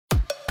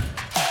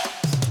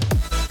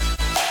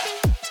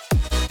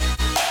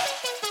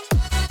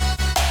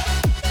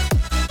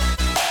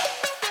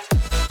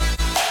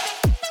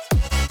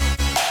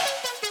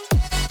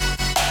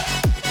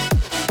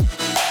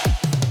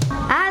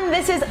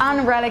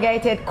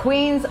unrelegated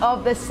Queens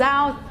of the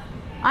South.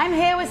 I'm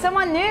here with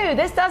someone new.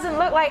 This doesn't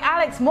look like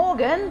Alex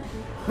Morgan.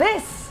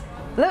 This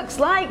looks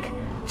like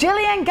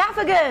Jillian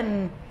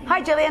Gaffigan.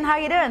 Hi Jillian, how are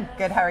you doing?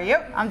 Good, how are you?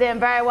 I'm doing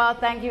very well,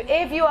 thank you.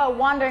 If you are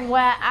wondering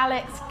where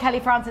Alex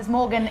Kelly Francis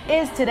Morgan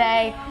is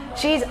today,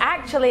 she's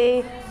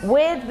actually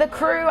with the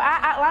crew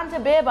at Atlanta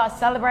Beer Bus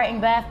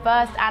celebrating their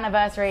first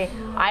anniversary.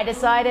 I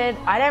decided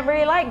I don't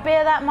really like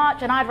beer that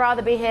much and I'd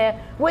rather be here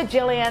with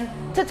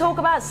Jillian to talk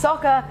about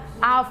soccer,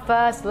 our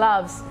first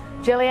loves.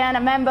 Jillian, a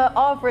member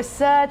of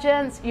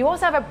Resurgence. You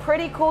also have a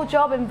pretty cool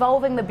job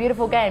involving the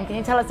beautiful game. Can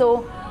you tell us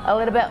all a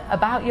little bit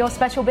about your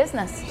special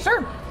business?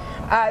 Sure.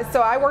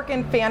 So I work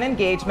in fan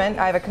engagement.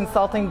 I have a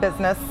consulting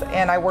business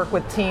and I work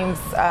with teams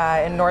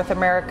in North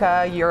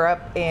America,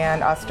 Europe,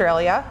 and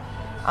Australia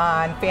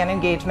on fan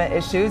engagement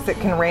issues. It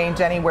can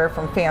range anywhere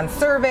from fan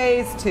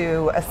surveys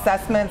to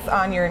assessments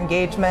on your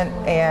engagement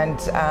and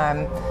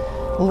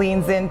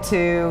leans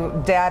into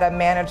data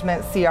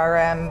management,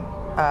 CRM,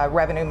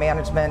 revenue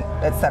management,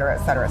 et cetera,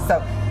 et cetera.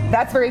 So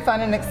that's very fun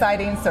and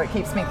exciting, so it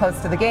keeps me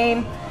close to the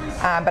game.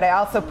 But I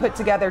also put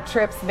together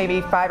trips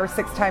maybe 5 or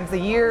 6 times a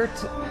year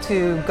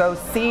to go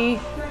see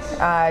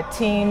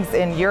teams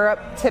in Europe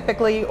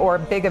typically, or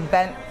big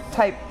event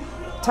type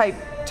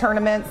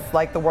tournaments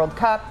like the World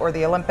Cup or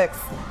the Olympics.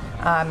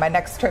 My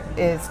next trip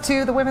is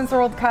to the Women's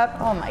World Cup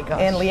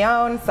in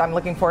Lyon, so I'm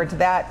looking forward to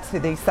that, to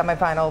the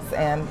semifinals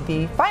and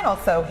the final.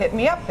 So hit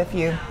me up if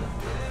you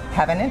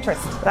have an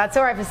interest. That's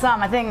all right for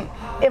some. I think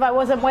if I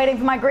wasn't waiting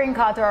for my green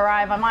card to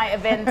arrive, I might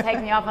have been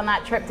taking you up on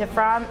that trip to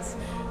France.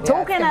 Yeah,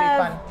 Talking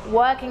of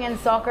working in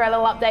soccer, a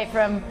little update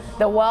from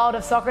the world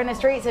of Soccer in the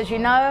Streets. As you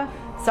know,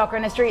 Soccer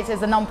in the Streets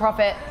is a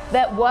non-profit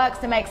that works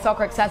to make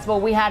soccer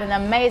accessible. We had an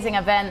amazing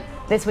event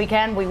this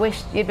weekend. We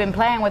wish you'd been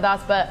playing with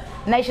us, but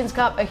Nations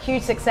Cup, a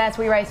huge success.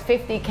 We raised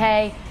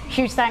 $50K.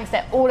 Huge thanks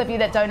to all of you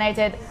that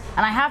donated.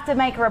 And I have to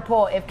make a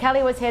report. If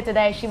Kelly was here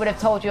today, she would have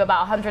told you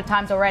about 100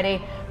 times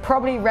already.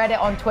 Probably read it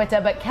on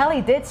Twitter, but Kelly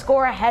did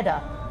score a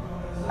header.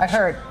 I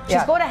heard. She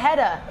scored a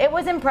header. It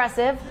was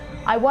impressive.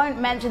 I won't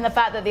mention the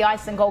fact that the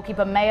Iceland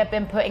goalkeeper may have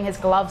been putting his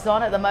gloves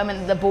on at the moment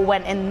that the ball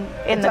went in the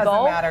goal. It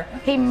doesn't matter.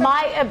 He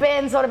might have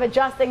been sort of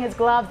adjusting his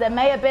gloves. There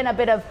may have been a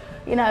bit of,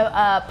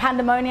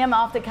 pandemonium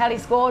after Kelly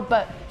scored,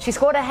 but she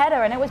scored a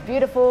header and it was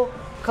beautiful.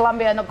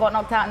 Colombia got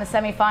knocked out in the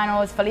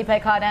semifinals.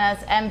 Felipe Cardenas,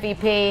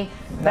 MVP,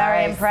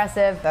 very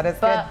impressive. That is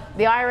but good.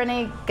 The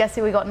irony, guess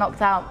who we got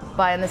knocked out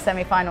by in the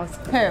semifinals?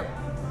 Who?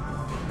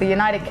 The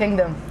United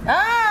Kingdom.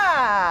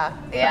 Ah!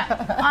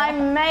 Yeah, I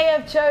may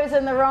have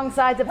chosen the wrong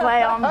side to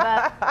play on,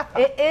 but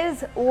it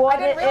is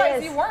what it is. I didn't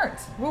realize you weren't.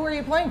 Who were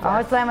you playing for? I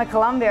was playing with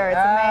Colombia. It's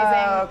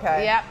amazing.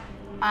 Okay. Yep.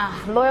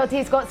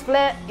 Loyalties got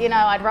split.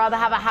 I'd rather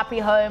have a happy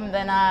home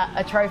than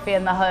a trophy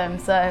in the home.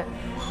 So,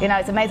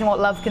 it's amazing what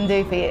love can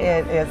do for you.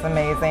 It is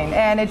amazing.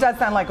 And it does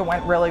sound like it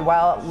went really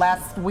well.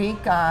 Last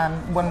week,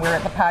 when we were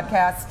at the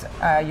podcast,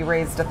 you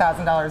raised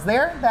 $1,000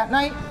 there that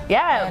night.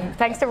 Yeah, and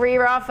thanks to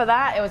Rira for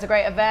that. It was a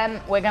great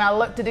event. We're going to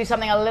look to do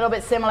something a little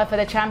bit similar for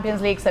the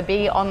Champions League, so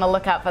be on the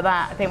lookout for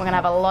that. I think we're going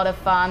to have a lot of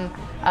fun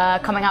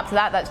coming up to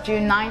that. That's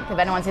June 9th, if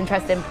anyone's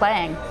interested in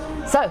playing.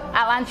 So,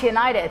 Atlanta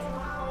United.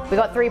 We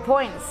got 3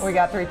 points. We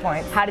got 3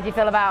 points. How did you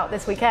feel about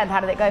this weekend?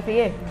 How did it go for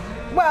you?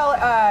 Well,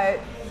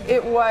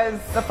 it was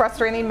a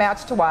frustrating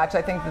match to watch.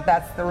 I think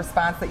that's the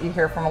response that you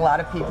hear from a lot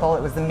of people.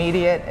 It was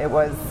immediate. It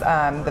was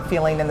the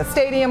feeling in the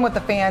stadium with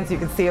the fans. You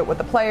could see it with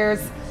the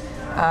players.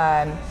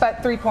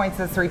 But 3 points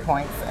is 3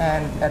 points.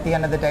 And at the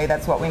end of the day,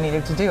 that's what we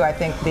needed to do. I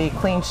think the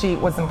clean sheet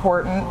was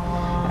important.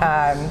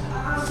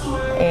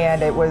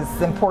 And it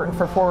was important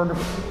for forward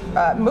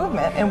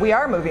movement, and we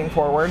are moving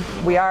forward.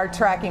 We are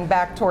tracking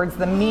back towards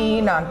the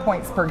mean on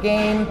points per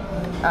game,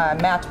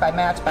 match by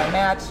match by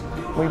match.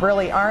 We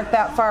really aren't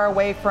that far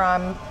away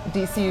from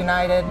DC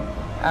United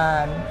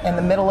in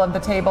the middle of the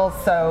table,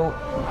 so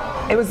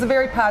it was a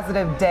very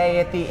positive day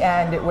at the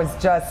end. It was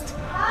just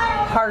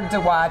hard to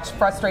watch,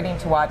 frustrating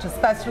to watch,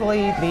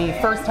 especially the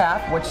first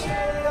half, which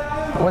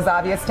was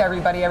obvious to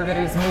everybody.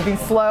 Everybody was moving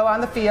slow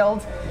on the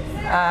field.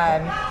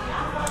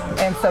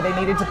 And so they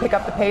needed to pick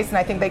up the pace, and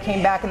I think they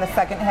came back in the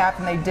second half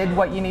and they did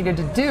what you needed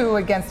to do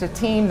against a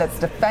team that's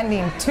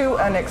defending to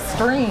an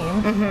extreme.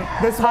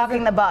 Mm-hmm. This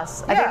parking the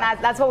bus. I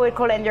think that's what we'd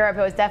call it in Europe.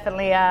 It was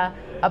definitely a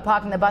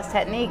parking the bus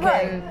technique,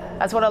 and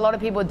that's what a lot of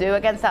people do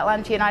against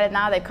Atlanta United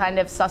now. They've kind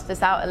of sussed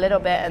this out a little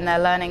bit, and they're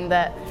learning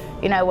that,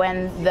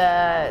 when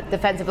the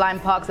defensive line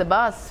parks the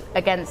bus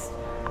against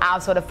our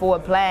sort of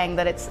forward playing,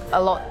 that it's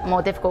a lot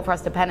more difficult for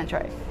us to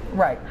penetrate.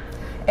 Right.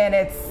 And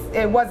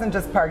it wasn't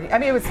just parking. I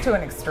mean, it was to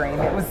an extreme.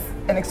 It was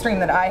an extreme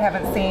that I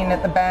haven't seen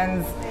at the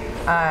Benz.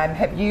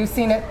 Have you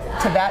seen it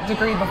to that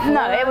degree before?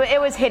 No,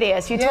 it was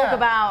hideous. You talk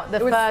about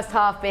the first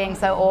half being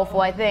so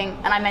awful, I think,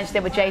 and I mentioned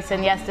it with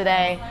Jason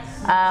yesterday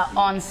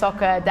on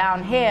Soccer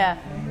Down Here.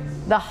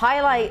 The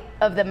highlight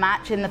of the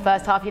match in the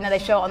first half, they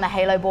show it on the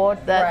Halo board,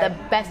 the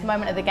best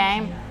moment of the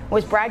game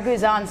was Brad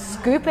Guzan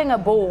scooping a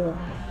ball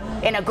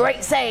in a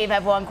great save,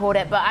 everyone called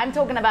it, but I'm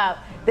talking about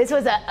this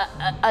was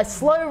a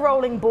slow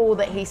rolling ball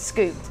that he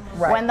scooped.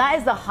 When that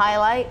is the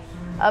highlight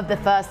of the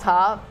first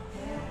half,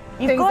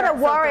 you've got to aren't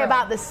so worry thrilling.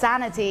 about the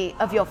sanity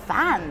of your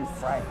fans.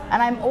 Right.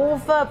 And I'm all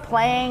for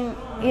playing,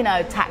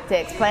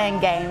 tactics, playing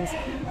games,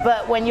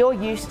 but when you're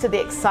used to the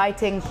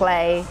exciting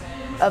play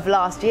of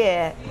last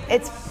year,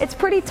 it's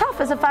pretty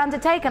tough as a fan to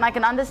take, and I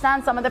can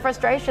understand some of the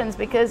frustrations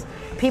because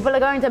people are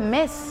going to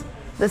miss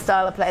the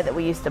style of play that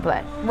we used to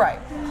play. Right.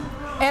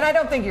 And I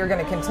don't think you're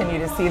going to continue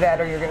to see that,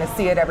 or you're going to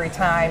see it every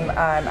time.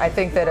 I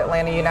think that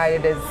Atlanta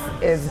United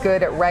is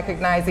good at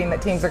recognizing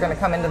that teams are going to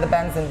come into the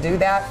Benz and do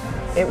that.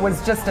 It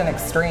was just an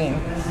extreme.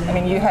 I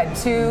mean, you had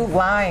two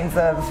lines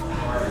of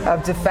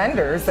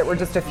defenders that were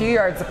just a few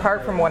yards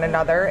apart from one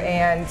another,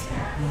 and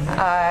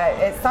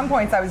at some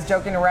points I was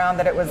joking around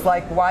that it was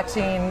like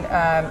watching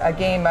a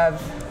game of,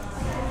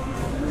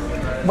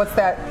 what's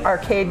that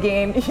arcade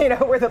game,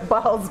 where the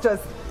ball's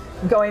just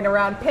going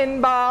around,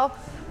 pinball.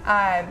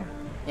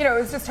 It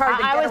was just hard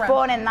to get I was around.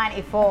 born in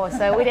 '94,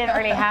 so we didn't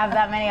really have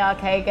that many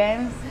arcade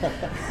games.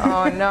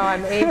 Oh no,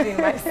 I'm aging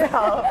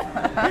myself.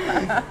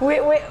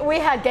 We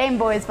had Game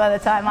Boys by the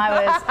time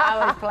I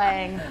was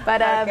playing.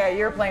 But Okay,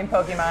 you were playing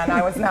Pokemon,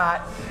 I was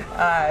not.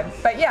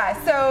 But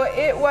yeah, so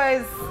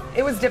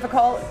it was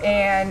difficult,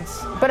 and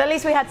but at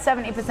least we had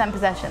 70%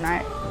 possession,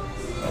 right?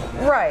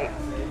 right,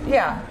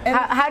 yeah. And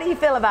How do you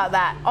feel about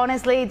that?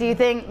 Honestly, do you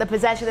think the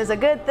possession is a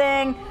good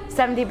thing?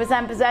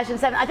 70% possession,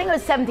 I think it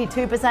was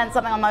 72%,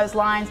 something on those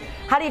lines.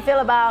 How do you feel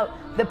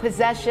about the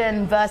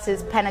possession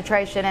versus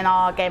penetration in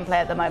our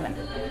gameplay at the moment?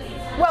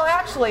 well,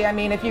 actually, I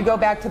mean, if you go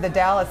back to the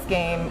Dallas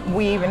game,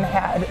 we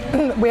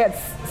had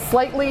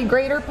slightly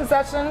greater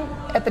possession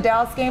at the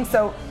Dallas game.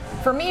 So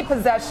for me,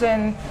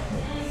 possession,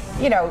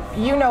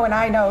 and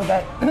I know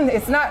that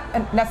it's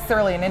not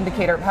necessarily an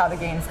indicator of how the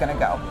game's going to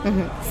go.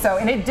 Mm-hmm. So,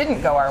 and it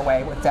didn't go our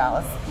way with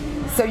Dallas.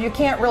 So you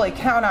can't really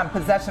count on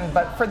possession,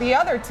 but for the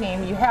other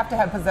team, you have to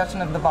have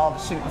possession of the ball to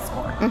shoot and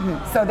score.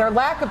 Mm-hmm. So their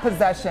lack of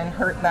possession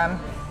hurt them,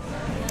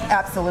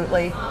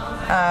 absolutely.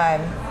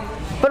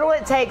 But all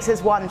it takes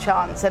is one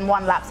chance and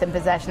one lapse in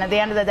possession. At the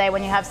end of the day,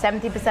 when you have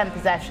 70%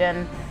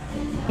 possession,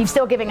 you're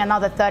still giving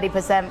another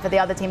 30% for the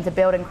other team to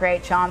build and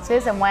create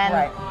chances. And when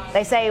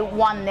they say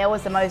 1-0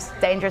 is the most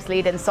dangerous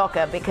lead in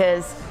soccer,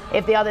 because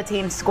if the other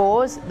team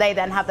scores, they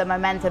then have the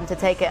momentum to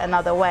take it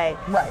another way.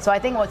 Right. So I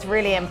think what's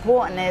really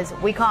important is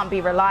we can't be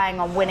relying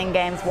on winning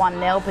games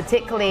 1-0,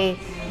 particularly,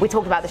 we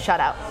talked about the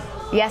shutout.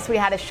 Yes, we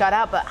had a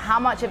shutout, but how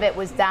much of it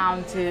was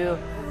down to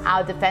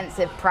our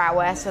defensive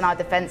prowess and our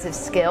defensive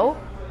skill?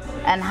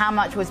 And how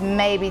much was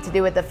maybe to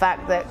do with the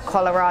fact that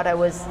Colorado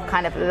was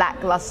kind of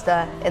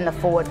lackluster in the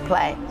forward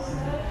play?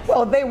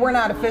 Well, they were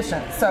not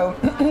efficient. So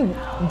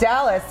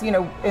Dallas,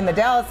 in the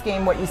Dallas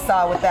game, what you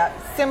saw with that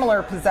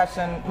similar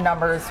possession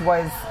numbers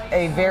was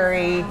a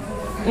very,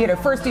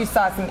 first you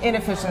saw some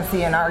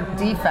inefficiency in our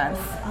defense.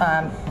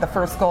 The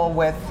first goal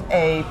with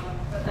a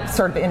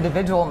sort of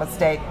individual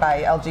mistake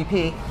by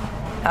LGP.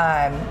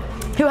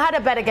 Who had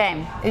a better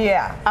game?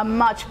 Yeah. A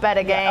much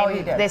better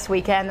game this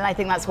weekend, and I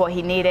think that's what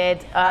he needed.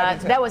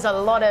 There was a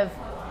lot of,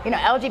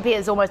 LGP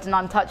is almost an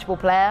untouchable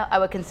player, I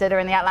would consider,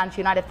 in the Atlanta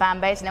United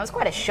fan base, and it was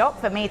quite a shock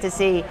for me to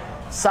see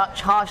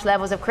such harsh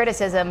levels of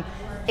criticism.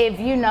 If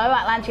you know,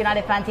 Atlanta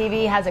United Fan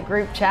TV has a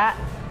group chat.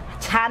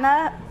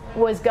 Tanner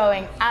was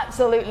going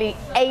absolutely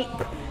ape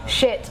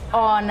shit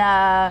on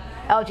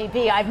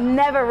LGP. I've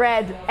never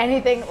read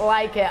anything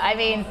like it. I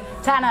mean,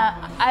 Tanner,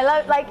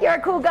 you're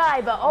a cool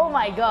guy, but oh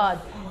my God.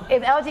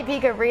 If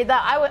LGP could read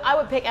that, I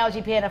would pick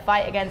LGP in a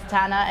fight against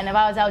Tanner, and if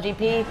I was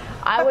LGP,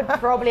 I would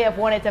probably have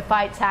wanted to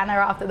fight Tanner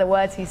after the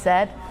words he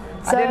said.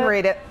 So I didn't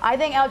read it. I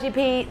think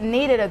LGP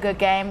needed a good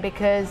game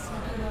because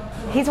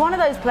he's one of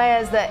those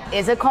players that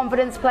is a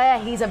confidence player.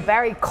 He's a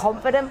very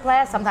confident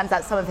player. Sometimes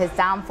that's some of his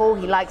downfall.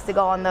 He likes to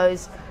go on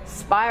those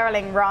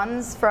spiraling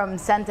runs from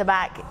centre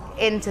back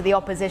into the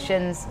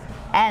opposition's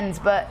ends,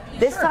 but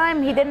this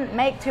time he didn't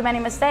make too many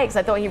mistakes.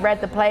 I thought he read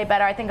the play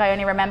better. I think I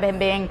only remember him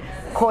being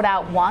caught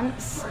out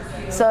once,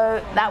 so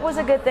that was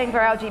a good thing for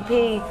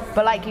LGP.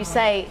 But like you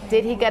say,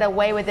 did he get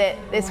away with it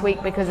this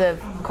week because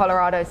of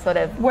Colorado sort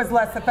of was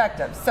less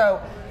effective?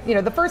 So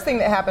the first thing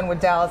that happened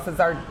with Dallas is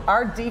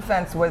our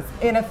defense was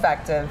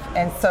ineffective,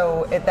 and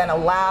so it then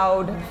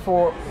allowed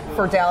for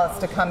Dallas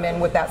to come in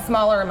with that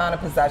smaller amount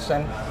of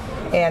possession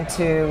and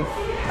to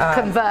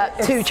convert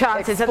two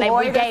chances that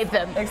we gave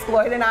them.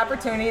 Exploit an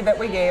opportunity that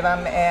we gave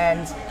them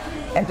and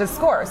to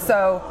score.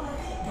 So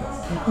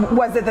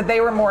was it that they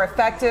were more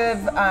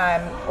effective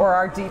or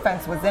our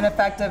defense was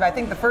ineffective? I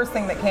think the first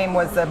thing that came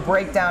was a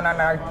breakdown on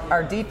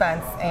our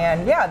defense,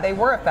 and yeah, they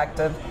were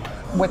effective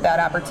with that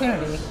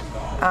opportunity.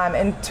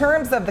 In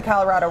terms of the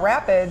Colorado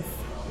Rapids,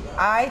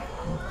 I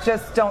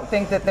just don't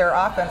think that their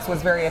offense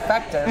was very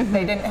effective. Mm-hmm.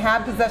 They didn't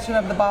have possession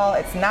of the ball.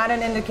 It's not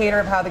an indicator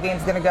of how the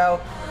game's going to go.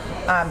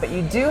 But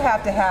you do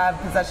have to have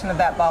possession of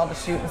that ball to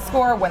shoot and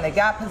score. When they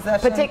got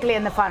possession, Particularly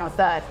in the final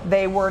third.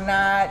 they were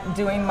not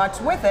doing much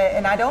with it.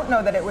 And I don't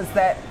know that it was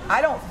that,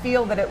 I don't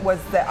feel that it was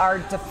that our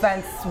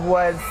defense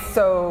was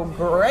so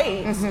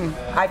great.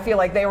 I feel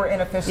like they were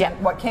inefficient. Yeah.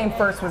 What came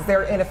first was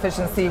their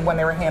inefficiency when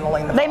they were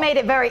handling the ball. They made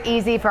it very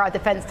easy for our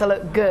defense to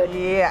look good.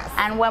 Yes.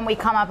 And when we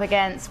come up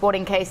against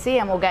Sporting KC,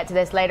 and we'll get to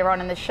this later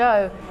on in the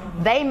show,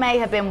 they may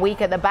have been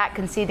weak at the back,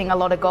 conceding a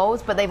lot of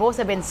goals, but they've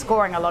also been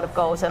scoring a lot of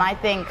goals. And I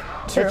think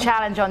True. the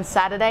challenge on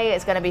Saturday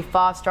is going to be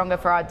far stronger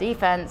for our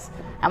defense.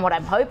 And what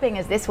I'm hoping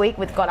is this week,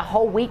 we've got a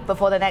whole week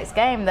before the next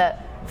game,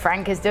 that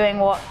Frank is doing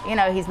what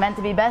he's meant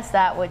to be best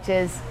at, which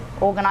is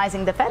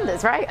organizing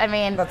defenders, right? I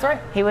mean, That's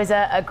right. He was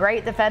a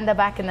great defender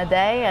back in the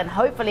day, and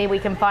hopefully we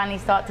can finally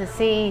start to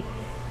see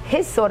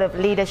his sort of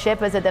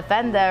leadership as a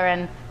defender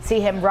and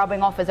see him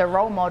rubbing off as a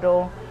role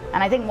model.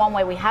 And I think one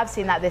way we have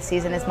seen that this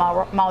season is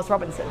Miles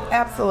Robinson.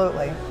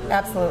 Absolutely,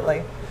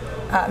 absolutely.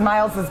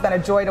 Miles has been a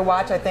joy to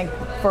watch. I think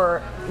for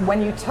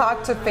when you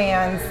talk to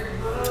fans,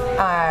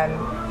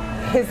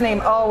 his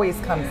name always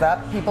comes up.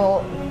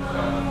 People,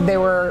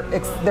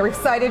 they're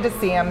excited to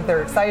see him.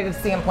 They're excited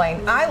to see him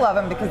playing. I love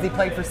him because he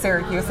played for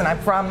Syracuse, and I'm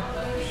from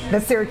the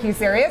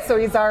Syracuse area, so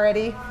he's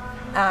already.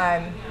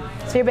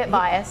 So you're a bit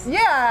biased.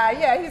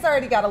 Yeah, he's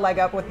already got a leg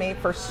up with me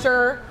for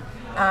sure.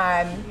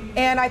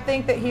 And I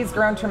think that he's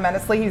grown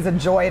tremendously. He's a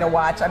joy to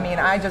watch. I mean,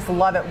 I just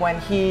love it when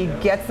he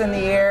gets in the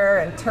air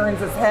and turns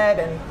his head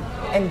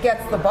and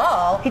gets the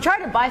ball. He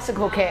tried a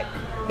bicycle kick.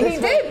 He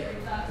did.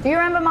 Do you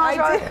remember Miles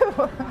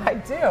Robinson? I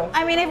do.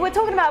 I mean, if we're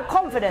talking about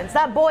confidence,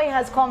 that boy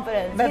has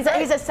confidence. That's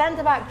right. He's a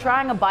centre-back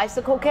trying a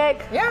bicycle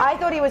kick. Yeah. I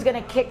thought he was going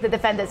to kick the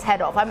defender's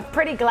head off. I'm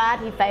pretty glad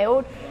he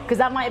failed, because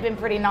that might have been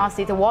pretty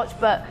nasty to watch.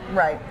 But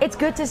Right. it's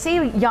good to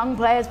see young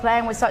players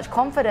playing with such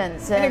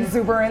confidence. And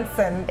exuberance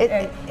and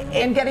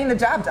getting the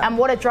job done. And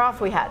what a draft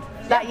we had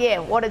that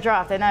year. What a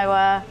draft. I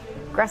know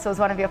Gressel's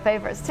one of your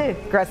favorites too.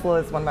 Gressel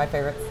is one of my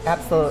favorites.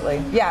 Absolutely.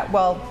 Yeah,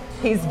 well,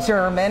 he's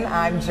German.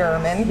 I'm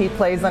German. He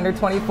plays under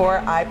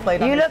 24. I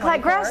played under 24. You look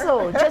like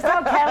Gressel. Just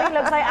how Kelly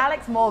looks like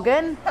Alex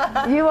Morgan.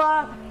 You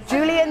are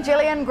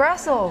Jillian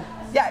Gressel.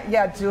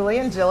 Yeah,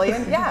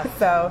 Jillian. Yeah,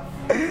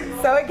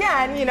 so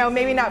again,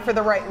 maybe not for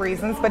the right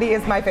reasons, but he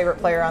is my favorite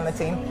player on the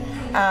team.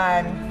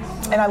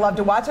 And I love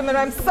to watch him, and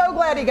I'm so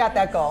glad he got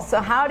that goal.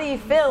 So how do you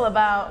feel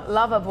about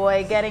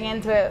Loverboy getting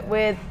into it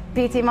with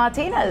P.T.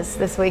 Martinez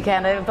this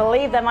weekend? I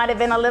believe there might have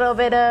been a little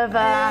bit of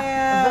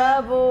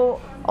verbal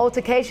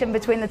altercation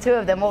between the two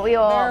of them. What were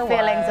your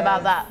feelings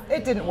about that?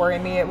 It didn't worry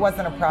me. It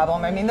wasn't a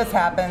problem. I mean, this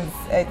happens.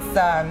 It's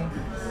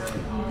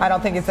I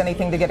don't think it's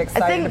anything to get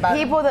excited about. I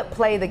think people that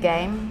play the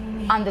game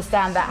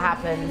understand that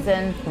happens,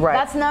 and Right.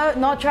 that's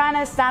not trying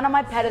to stand on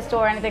my pedestal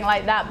or anything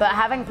like that, but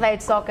having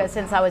played soccer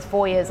since I was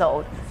 4 years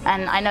old,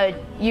 and I know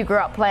you grew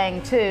up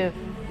playing too,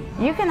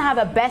 you can have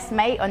a best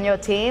mate on your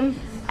team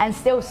and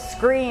still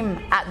scream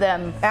at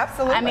them.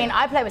 Absolutely. I mean,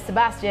 I play with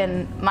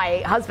Sebastian, my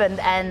husband,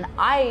 and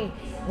we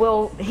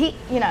will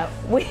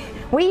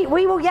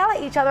yell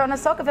at each other on a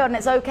soccer field, and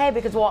it's okay,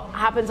 because what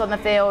happens on the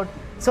field,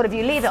 sort of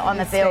you leave it on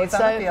the field. Stays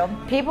on the field.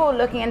 People are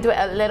looking into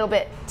it a little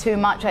bit too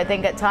much, I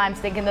think, at times,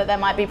 thinking that there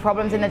might be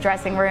problems in the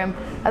dressing room.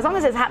 As long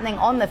as it's happening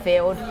on the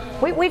field,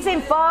 we've seen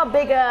far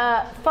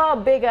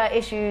bigger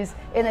issues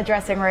in the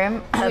dressing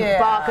room. Yeah.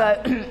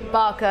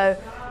 Barco,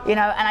 and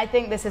I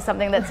think this is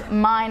something that's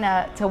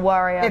minor to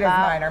worry about. It is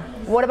minor.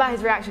 What about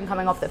his reaction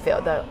coming off the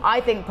field, though?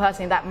 I think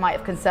personally that might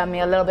have concerned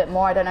me a little bit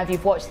more. I don't know if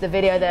you've watched the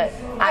video that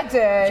I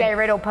did. Jay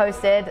Riddle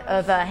posted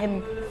of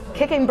him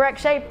kicking Breck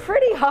Shea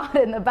pretty hard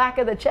in the back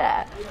of the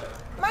chair.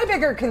 My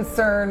bigger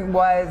concern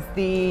was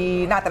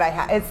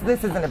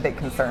this isn't a big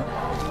concern,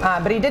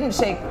 but he didn't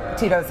shake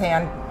Tito's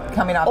hand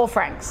coming up. Or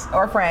Frank's.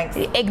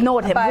 He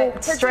ignored him, but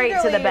walked straight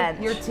to the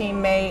bench. Your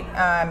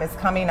teammate is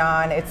coming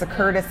on. It's a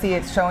courtesy.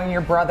 It's showing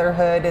your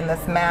brotherhood in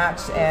this match,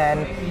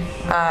 and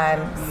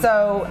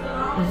so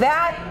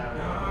that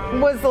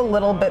was a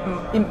little bit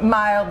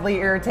mildly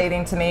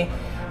irritating to me.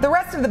 The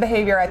rest of the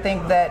behavior, I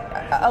think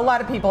that a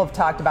lot of people have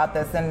talked about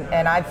this,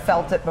 and I've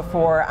felt it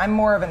before. I'm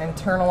more of an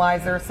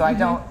internalizer, so I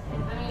don't,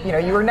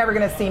 you were never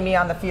going to see me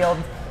on the field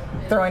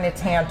throwing a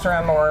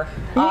tantrum or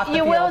off the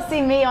You field. will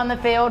see me on the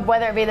field,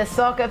 whether it be the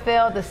soccer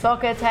field, the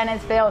soccer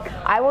tennis field.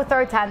 I will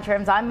throw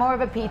tantrums. I'm more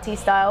of a PT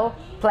style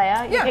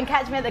player. You Yeah. can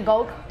catch me at the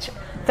goal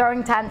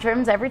throwing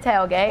tantrums every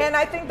tailgate. And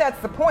I think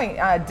that's the point.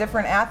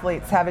 Different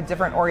athletes have a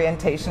different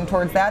orientation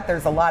towards that.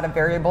 There's a lot of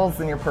variables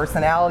in your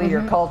personality,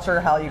 your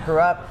culture, how you grew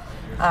up.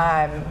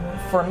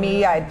 For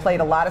me, I played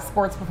a lot of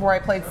sports before I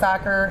played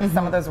soccer.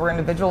 Some of those were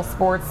individual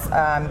sports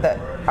that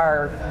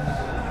are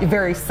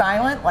very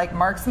silent, like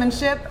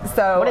marksmanship.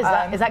 So What is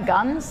that? Is that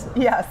guns?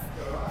 Yes.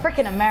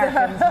 Freaking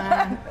Americans,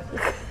 man.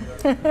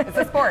 It's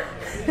a sport.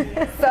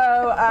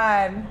 So,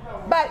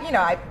 but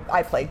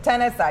I played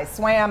tennis, I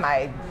swam,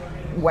 I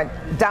went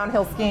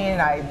downhill skiing,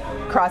 I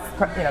cross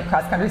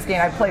country skiing.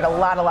 I played a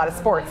lot of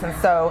sports, and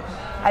so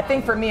I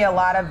think for me a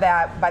lot of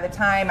that. By the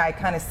time I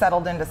kind of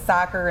settled into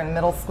soccer in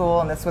middle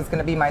school, and this was going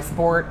to be my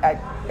sport,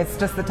 it's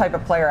just the type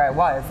of player I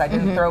was. I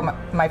didn't throw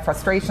my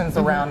frustrations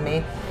around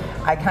me.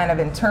 I kind of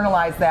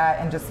internalized that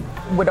and just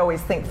would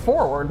always think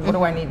forward. What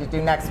do I need to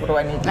do next? What do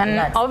I need to do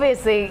next?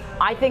 Obviously,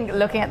 I think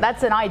looking at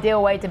that's an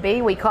ideal way to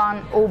be. We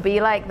can't all be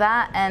like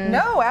that. And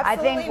no,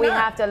 absolutely I think we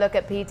not. have to look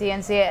at PT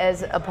and see it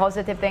as a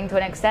positive thing to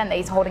an extent, that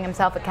he's holding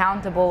himself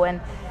accountable.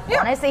 And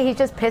honestly, he's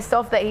just pissed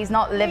off that he's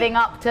not living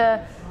up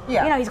to.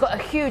 Yeah. You know, he's got a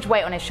huge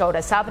weight on his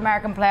shoulders. South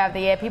American Player of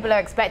the Year. People are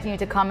expecting you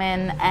to come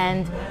in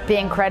and be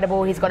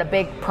incredible. He's got a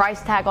big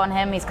price tag on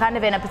him. He's kind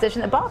of in a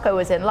position that Barco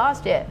was in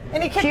last year.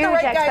 And he kicked huge the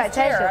right guy's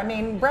chair. expectation. I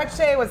mean, Brek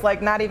Shea was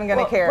like not even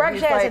going to care. Brek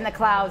He's Shea is like, in the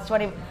clouds. I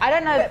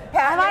don't know.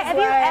 Have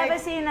you ever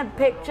seen a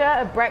picture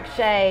of Brek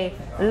Shea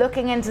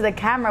looking into the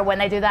camera when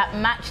they do that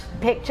match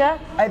picture?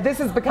 This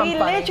has become He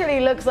funny.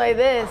 literally looks like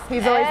this.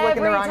 He's always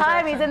looking the wrong every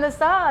time direction. he's in the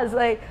stars.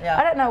 Like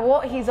I don't know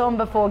what he's on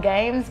before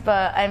games,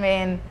 but I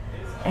mean,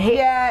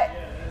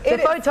 the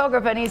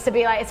photographer needs to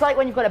be like, it's like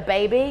when you've got a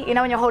baby, you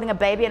know, when you're holding a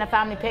baby in a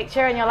family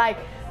picture and you're like,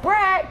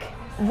 Brek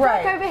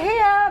over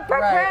here,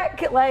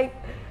 Brek, like,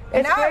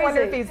 it's now crazy. I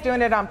wonder if he's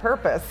doing it on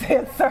purpose.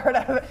 It's sort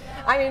of,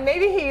 I mean,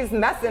 maybe he's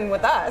messing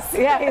with us.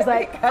 Yeah, he's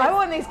like, I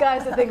want these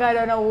guys to think I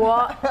don't know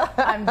what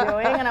I'm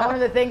doing, and I want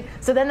them to think,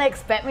 so then they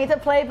expect me to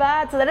play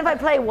bad, so then if I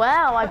play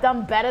well, I've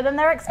done better than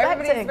they're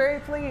expecting. Everybody's very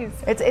pleased.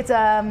 It's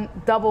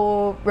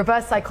double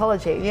reverse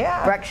psychology.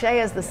 Yeah. Brek Shea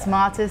is the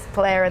smartest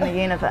player in the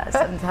universe,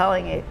 I'm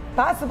telling you.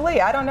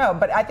 Possibly, I don't know,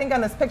 but I think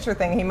on this picture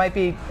thing, he might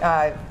be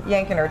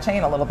yanking her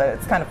chain a little bit.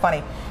 It's kind of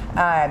funny.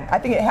 I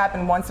think it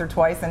happened once or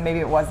twice, and maybe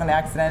it was an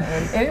accident.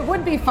 And it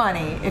would be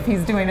funny if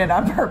he's doing it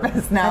on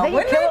purpose now. I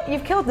think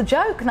you've killed the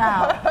joke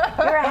now.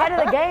 You're ahead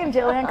of the game,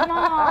 Jillian. Come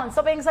on,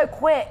 stop being so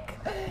quick.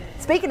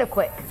 Speaking of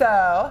quick.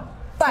 So,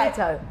 but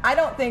Tito. I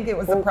don't think it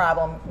was a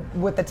problem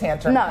with the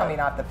tantrum coming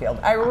off the field.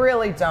 I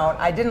really don't.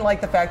 I didn't like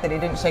the fact that he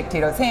didn't shake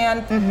Tito's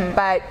hand,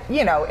 but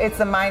you know, it's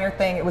a minor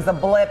thing. It was a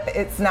blip.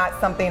 It's not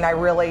something I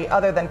really,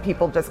 other than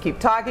people just keep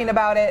talking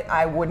about it,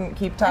 I wouldn't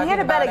keep talking about it. He had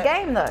a better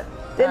game though,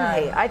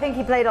 didn't he? I think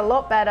he played a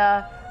lot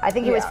better. I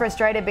think he was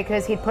frustrated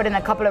because he'd put in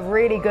a couple of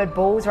really good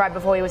balls right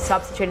before he was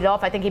substituted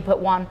off. I think he put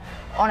one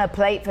on a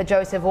plate for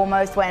Joseph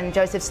almost when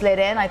Joseph slid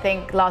in. I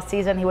think last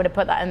season he would have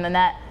put that in the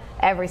net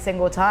every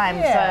single time.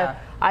 Yeah. So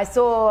I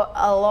saw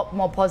a lot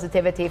more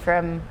positivity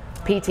from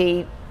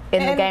PT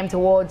in the game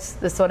towards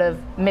the sort of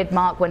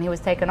mid-mark when he was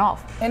taken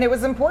off. And it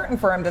was important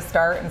for him to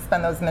start and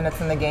spend those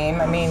minutes in the game.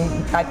 I mean,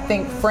 I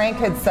think Frank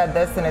had said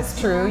this, and it's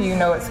true. You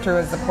know it's true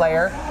as a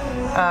player.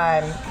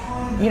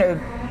 You know,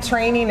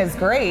 training is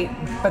great,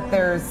 but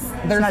there's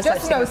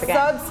just no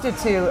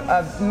substitute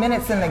of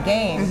minutes in the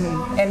game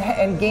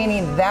and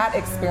gaining that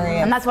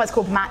experience. And that's why it's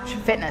called match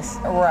fitness.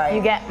 Right.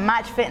 You get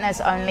match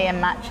fitness only in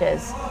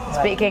matches.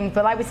 Speaking,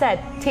 but like we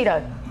said,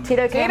 Tito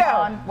came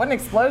on. What an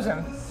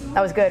explosion.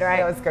 That was good, right?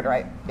 It was good,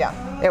 right?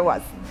 Yeah, it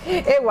was.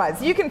 It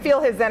was. You can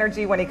feel his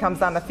energy when he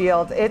comes on the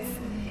field.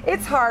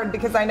 It's hard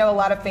because I know a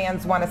lot of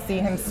fans want to see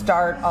him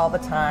start all the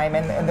time,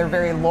 and they're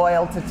very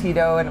loyal to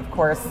Tito, and of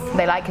course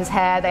they like his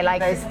hair, they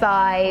like his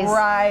thighs,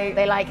 right?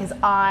 They like his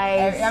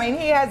eyes. I mean,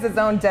 he has his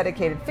own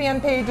dedicated fan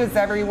pages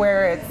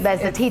everywhere.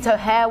 There's the Tito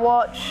hair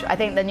watch. I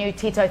think the new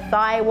Tito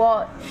thigh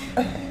watch.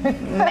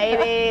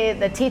 Maybe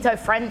the Tito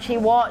Frenchie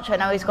watch. I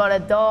know he's got a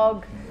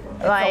dog.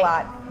 It's a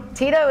lot.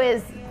 Tito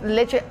is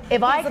literally.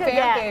 If I could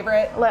get,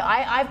 favorite. Look,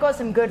 I've got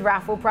some good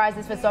raffle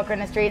prizes for Soccer in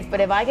the Streets, but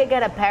if I could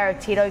get a pair of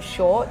Tito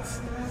shorts,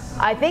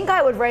 I think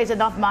I would raise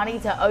enough money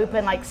to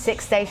open like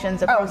 6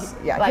 stations across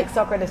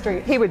Soccer in the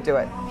Street. He would do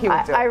it. He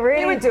would do it.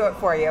 He would do it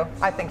for you.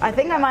 I think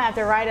I might have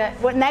to write it.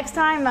 Well, next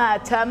time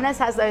Terminus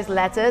has those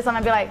letters, I'm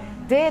going to be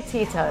like, Dear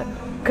Tito,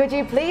 could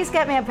you please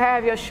get me a pair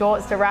of your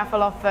shorts to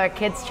raffle off for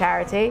kids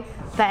charity?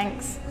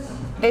 Thanks.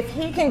 If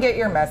he can get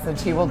your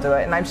message, he will do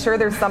it. And I'm sure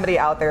there's somebody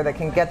out there that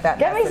can get that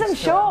message. Get me some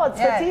shorts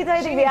for Tito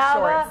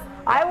DiVialba. Shorts.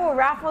 I will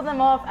raffle them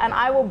off, and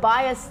I will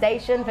buy a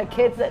station for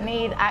kids that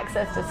need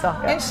access to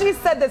soccer. And she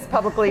said this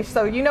publicly,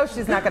 so you know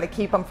she's not going to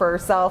keep them for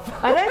herself.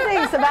 I don't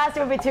think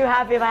Sebastian would be too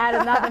happy if I had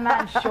another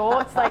man's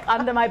shorts like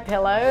under my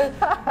pillow.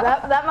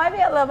 That might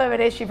be a little bit of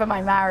an issue for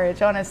my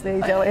marriage,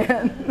 honestly,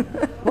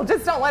 Jillian. Well,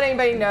 just don't let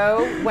anybody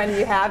know when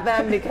you have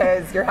them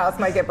because your house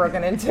might get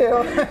broken into.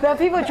 There are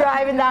people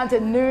driving down to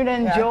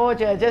Noonan,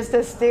 Georgia, just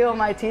to steal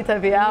my Tito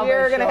DiVialba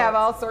You're going to shorts. have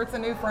all sorts of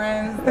new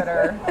friends that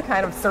are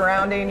kind of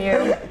surrounding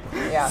you.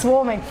 Yeah.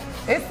 Swarming.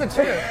 It's the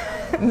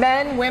truth.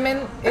 Men,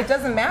 women, it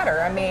doesn't matter.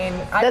 I mean,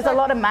 there's a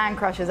lot of man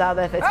crushes out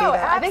there for Tito.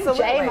 I think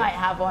Jay might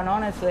have one,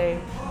 honestly.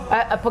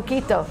 A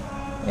poquito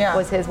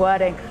was his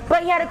wording.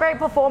 But he had a great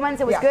performance.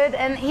 It was good,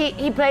 and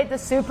he played the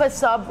super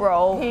sub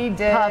role. He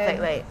did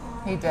perfectly.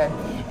 He did,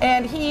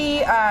 and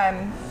he.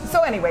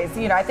 So, anyways,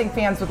 you know, I think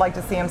fans would like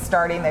to see him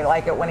starting. They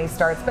like it when he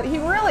starts, but he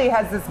really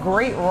has this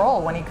great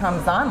role when he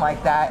comes on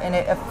like that, and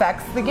it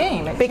affects the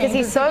game. Because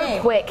he's so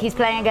quick. He's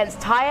playing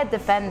against tired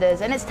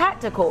defenders, and it's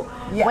tactical.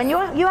 Yes. When you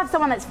have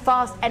someone that's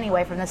fast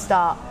anyway from the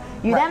start,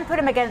 you then put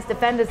him against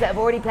defenders that have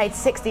already played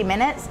 60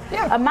 minutes.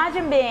 Yeah.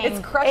 Imagine being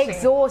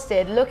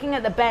exhausted, looking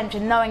at the bench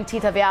and knowing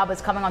Tito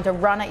DiVialba's coming on to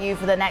run at you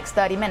for the next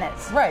 30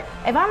 minutes. Right.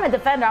 If I'm a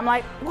defender, I'm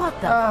like, what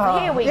the?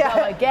 Here we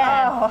go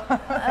again.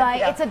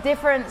 It's a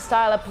different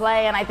style of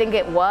play, and I think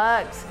it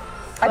works.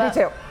 I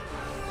do too.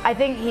 I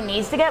think he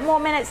needs to get more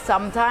minutes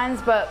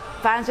sometimes, but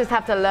fans just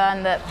have to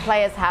learn that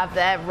players have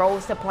their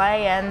roles to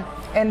play, and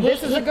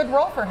this is a good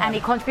role for him. And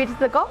he contributed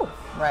to the goal.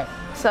 Right.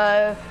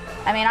 So,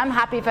 I mean, I'm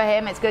happy for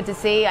him. It's good to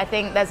see. I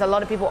think there's a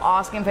lot of people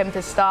asking for him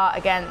to start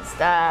against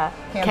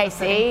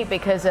KC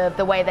because of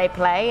the way they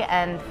play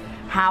and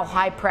how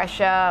high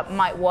pressure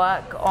might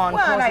work on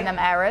causing them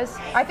errors.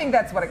 I think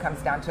that's what it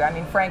comes down to. I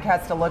mean, Frank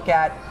has to look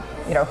at,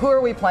 who are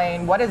we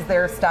playing? What is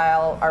their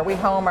style? Are we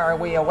home? Are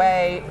we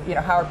away?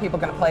 How are people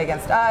going to play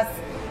against us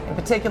in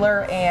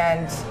particular?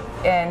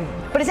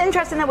 But it's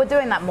interesting that we're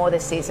doing that more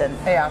this season.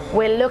 Yeah.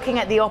 We're looking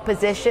at the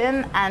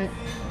opposition and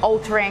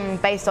altering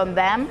based on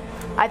them.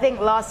 I think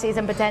last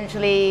season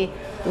potentially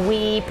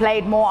we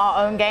played more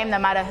our own game no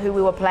matter who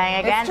we were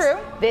playing against. It's true.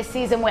 This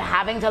season we're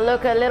having to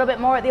look a little bit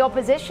more at the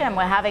opposition.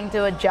 We're having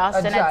to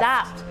adjust. And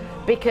adapt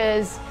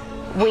because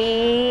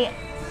we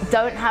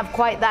don't have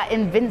quite that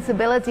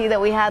invincibility that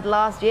we had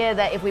last year,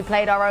 that if we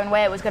played our own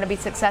way it was going to be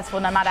successful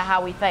no matter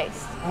how we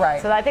faced. Right.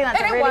 So I think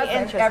that's really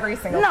interesting. Every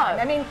single time.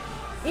 I mean,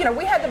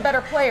 we had the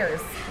better players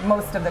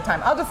most of the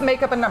time. I'll just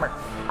make up a number.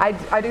 I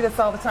do this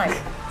all the time.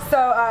 So,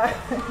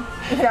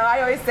 I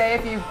always say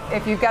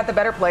if you've got the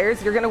better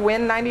players, you're going to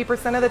win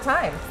 90% of the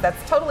time.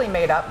 That's totally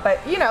made up, but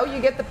you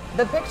get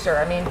the picture.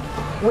 I mean,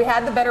 we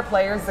had the better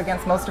players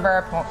against most of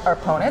our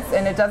opponents,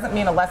 and it doesn't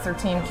mean a lesser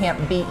team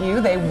can't beat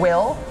you. They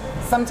will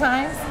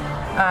sometimes.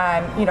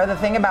 The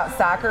thing about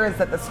soccer is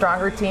that the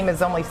stronger team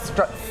is only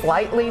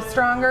slightly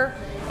stronger,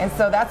 and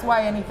so that's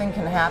why anything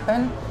can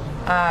happen.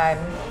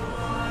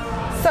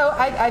 So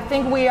I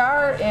think we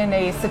are in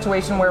a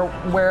situation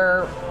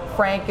where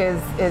Frank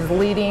is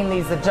leading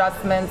these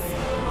adjustments.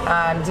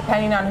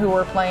 Depending on who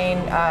we're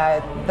playing,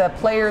 the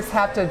players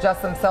have to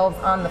adjust themselves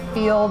on the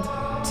field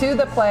to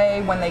the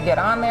play when they get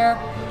on there,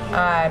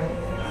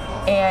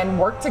 and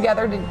work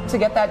together to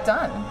get that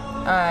done.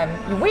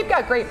 We've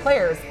got great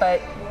players,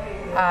 but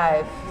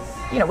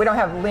we don't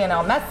have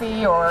Lionel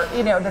Messi or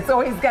that's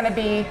always going to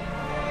be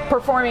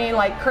performing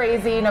like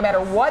crazy no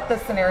matter what the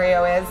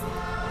scenario is.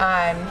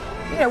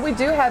 We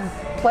do have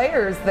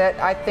players that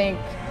I think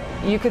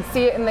you could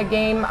see it in the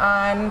game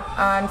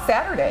on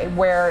Saturday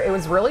where it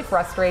was really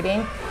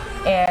frustrating,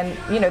 and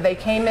they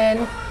came in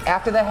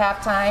after the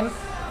halftime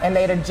and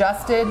they'd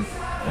adjusted.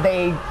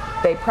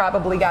 They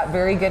probably got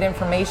very good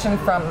information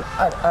from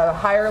a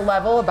higher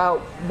level about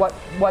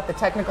what the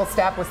technical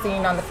staff was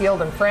seeing on the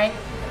field and Frank,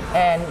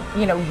 and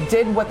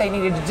did what they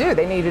needed to do.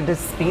 They needed to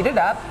speed it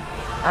up.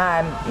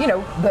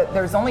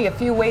 There's only a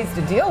few ways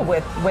to deal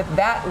with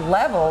that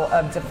level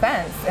of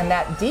defense and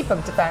that deep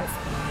of defense.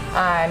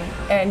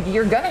 And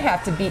you're going to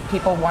have to beat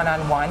people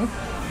one-on-one.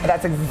 And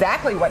that's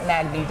exactly what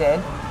Nagbe did,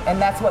 and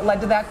that's what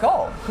led to that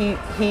goal.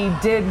 He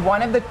did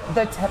one of the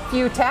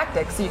few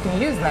tactics you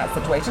can use in that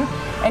situation,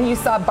 and you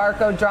saw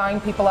Barco drawing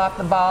people off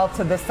the ball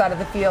to this side of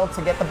the field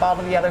to get the ball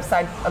to the other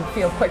side of the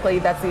field quickly.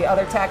 That's the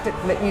other tactic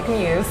that you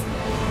can use.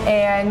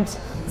 And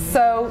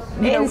so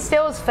it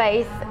instills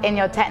faith in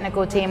your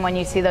technical team when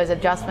you see those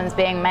adjustments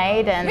being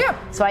made, and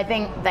so I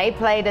think they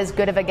played as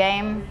good of a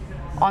game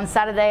on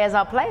Saturday as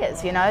our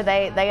players.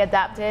 They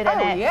adapted,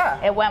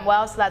 and it went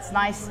well, so that's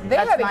nice. They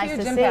have a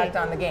huge impact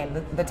on the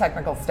game, the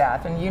technical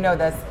staff, and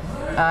this.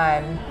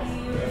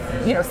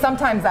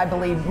 Sometimes I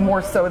believe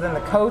more so than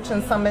the coach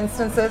in some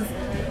instances.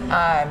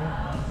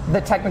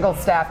 The technical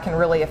staff can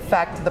really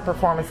affect the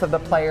performance of the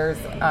players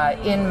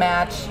in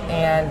match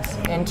and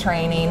in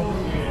training.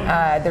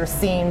 They're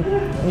seeing,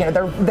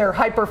 they're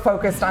hyper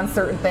focused on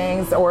certain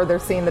things, or they're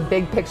seeing the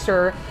big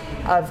picture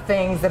of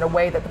things in a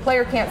way that the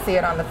player can't see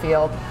it on the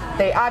field.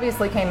 They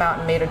obviously came out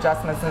and made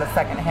adjustments in the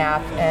second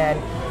half,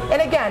 and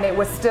again, it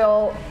was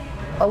still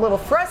a little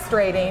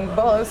frustrating.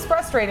 Well, it was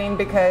frustrating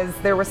because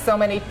there were so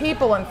many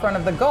people in front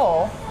of the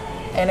goal,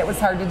 and it was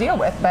hard to deal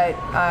with. But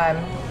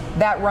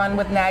that run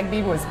with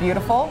Nagbe was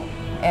beautiful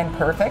and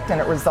perfect,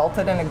 and it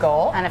resulted in a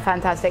goal and a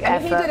fantastic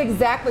effort. He did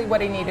exactly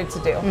what he needed to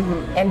do,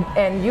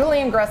 and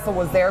Julian Gressel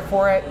was there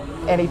for it,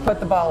 and he put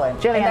the ball in.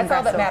 And that's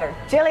all that mattered.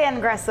 Julian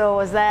Gressel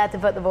was there to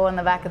put the ball in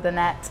the back of the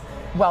net.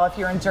 Well, if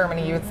you're in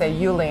Germany, you would say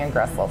Julian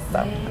Gressel.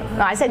 So.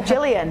 No, I said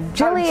Jillian.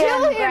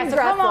 Jillian Gressel.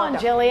 Come on,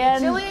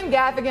 Jillian. Jillian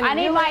Gaffigan. I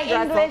need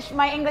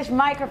my English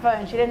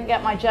microphone. She didn't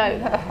get my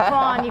joke. Come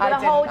on, you got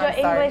to hold your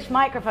English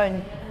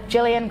microphone.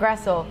 Jillian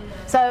Gressel.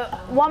 So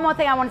one more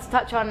thing I wanted to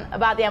touch on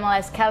about the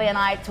MLS. Kelly and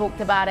I talked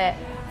about it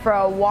for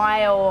a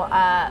while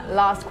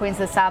last Queens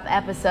of the South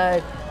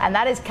episode, and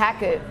that is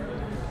Kaku.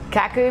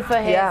 Kaku for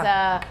his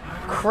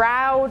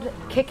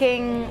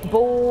crowd-kicking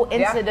ball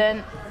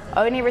incident.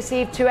 Only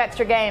received 2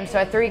 extra games,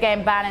 so a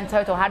 3-game ban in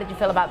total. How did you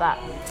feel about that?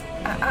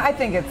 I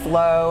think it's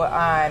low.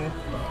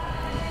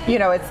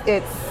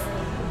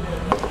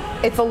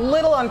 It's a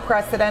little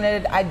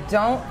unprecedented. I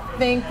don't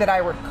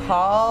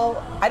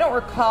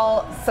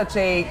recall such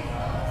a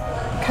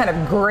kind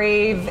of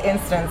grave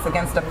instance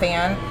against a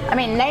fan. I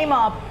mean,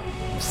 Neymar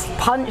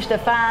punched a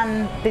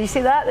fan. Did you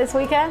see that this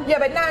weekend? Yeah,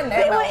 but not in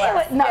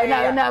MLS.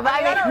 No. But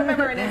I don't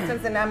remember an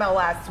instance in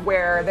MLS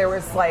where there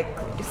was like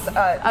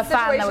a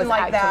situation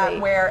like that,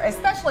 where,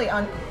 especially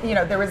on,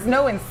 there was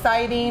no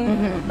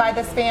inciting by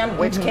this fan,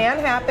 which can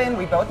happen.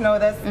 We both know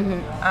this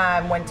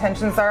when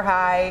tensions are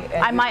high.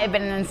 I might have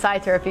been an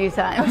inciter a few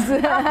times.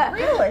 Oh,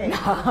 really?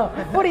 No.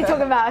 What are you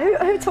talking about?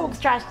 Who talks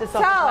trash to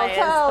soccer players?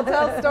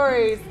 Tell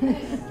stories.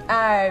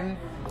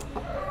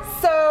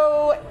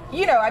 So,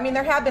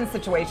 there have been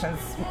situations,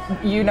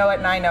 you know it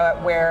and I know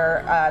it,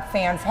 where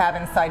fans have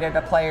incited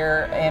a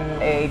player in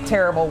a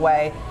terrible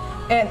way.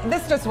 And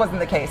this just wasn't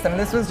the case.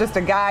 This was just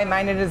a guy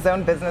minding his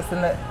own business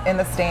in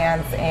the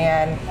stands,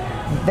 and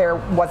there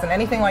wasn't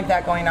anything like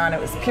that going on.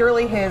 It was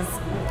purely his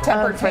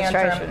temper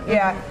tantrum.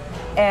 Yeah.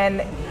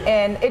 And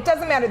it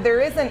doesn't matter.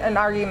 There isn't an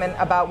argument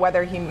about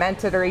whether he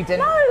meant it or he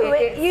didn't. No,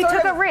 you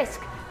took a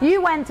risk.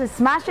 You went to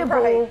smash a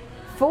ball,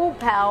 full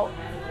pelt,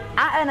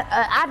 at an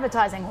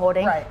advertising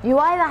hoarding. Right. You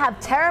either have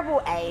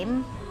terrible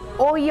aim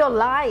or you're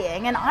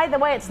lying, and either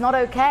way it's not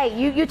okay.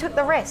 You took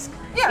the risk.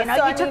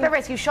 Yeah, you took the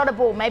risk. You shot a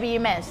ball, maybe you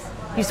missed.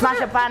 You smash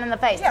a fan in the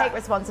face. Yeah. Take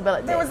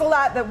responsibility. There was a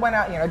lot that went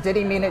out. Did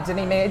he mean it? Didn't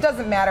he mean it? It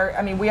doesn't matter.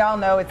 We all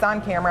know it's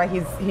on camera.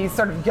 He's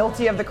sort of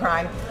guilty of the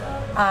crime.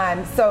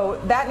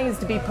 So that needs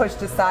to be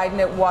pushed aside,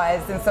 and it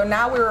was. And so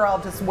now we were all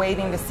just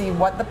waiting to see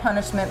what the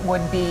punishment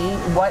would be,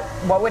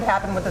 what would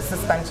happen with the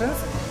suspensions.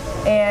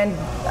 And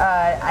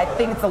I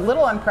think it's a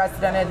little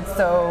unprecedented,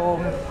 so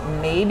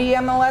maybe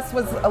MLS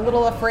was a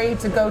little afraid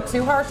to go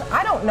too harsh.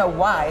 I don't know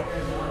why.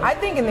 I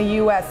think in the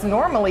U.S.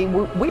 normally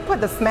we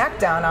put the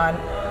smackdown on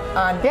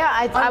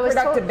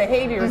unproductive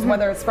behaviors,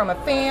 whether it's from a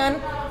fan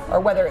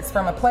or whether it's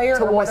from a player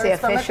towards the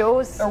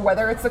officials or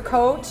whether it's a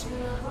coach.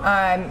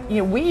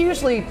 We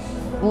usually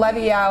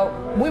levy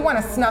out. We want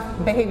to snuff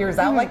behaviors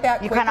out like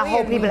that. You kind of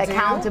hold people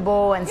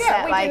accountable and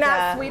set we do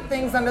not sweep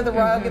things under the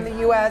rug in the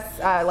U.S.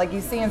 Like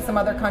you see in some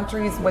other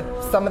countries with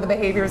some of the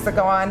behaviors that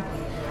go on.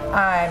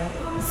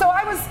 So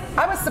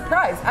I was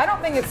surprised. I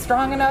don't think it's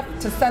strong enough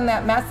to send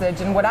that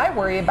message. And what I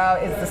worry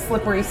about is the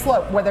slippery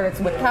slope, whether it's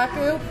with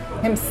Kaku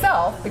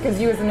himself,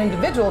 because you as an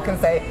individual can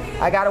say,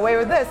 I got away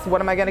with this.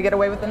 What am I going to get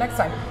away with the next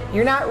time?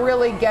 You're not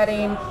really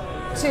getting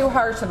too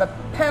harsh of a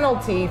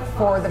penalty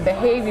for the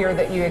behavior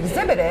that you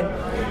exhibited.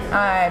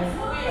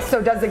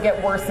 So does it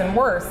get worse and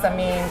worse?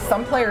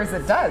 Some players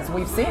it does.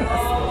 We've seen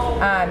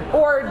this.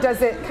 Or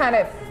does it kind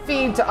of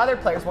feed to other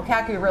players? Well,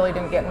 Kaku really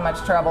didn't get in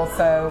much trouble,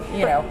 so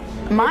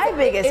my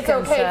biggest it's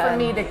okay for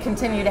me to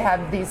continue to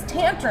have these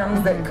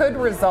tantrums that could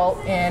result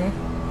in.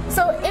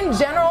 So in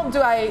general,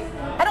 I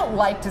don't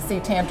like to see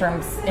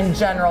tantrums in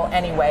general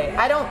anyway.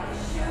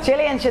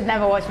 Jillian should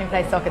never watch me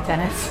play soccer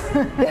tennis.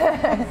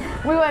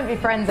 We won't be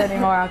friends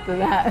anymore after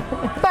that.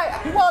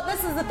 But,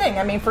 this is the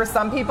thing. For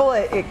some people,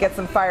 it gets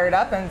them fired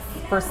up, and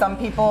for some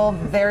people,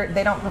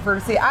 they don't prefer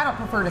to see it. I don't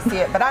prefer to see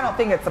it, but I don't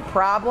think it's a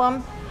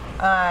problem.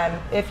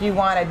 If you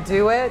want to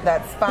do it,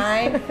 that's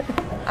fine.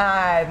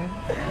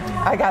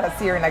 I got to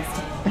see your next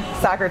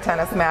soccer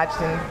tennis match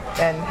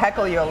and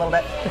heckle you a little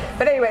bit.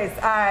 But anyways,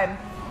 I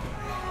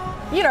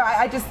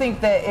just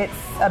think that it's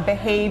a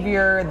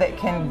behavior that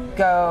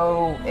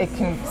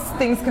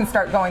things can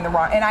start going the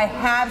wrong. And I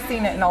have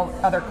seen it in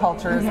other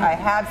cultures. I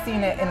have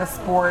seen it in the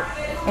sport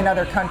in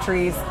other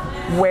countries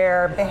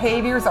where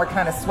behaviors are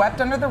kind of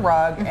swept under the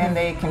rug and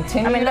they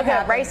continue to look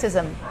at happen.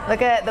 racism.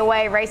 Look at the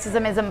way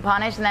racism isn't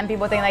punished, and then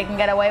people think they can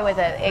get away with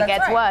it. It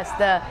gets worse.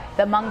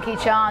 The monkey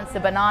chants, the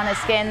banana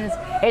skins,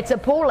 it's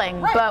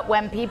appalling. Right. But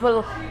when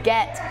people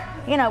get,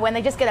 when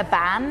they just get a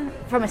ban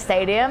from a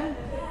stadium,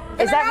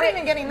 and they're not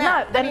even getting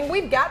that. No,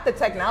 we've got the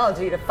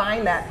technology to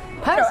find that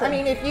person.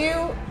 If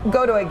you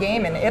go to a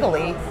game in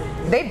Italy,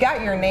 they've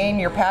got your name,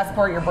 your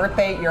passport, your birth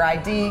date, your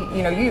ID.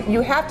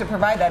 You have to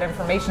provide that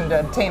information to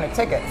obtain a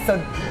ticket. So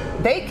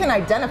they can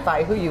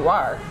identify who you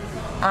are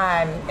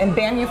and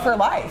ban you for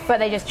life. But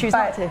they just choose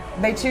not to.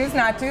 They choose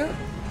not to.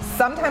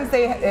 Sometimes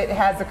it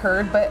has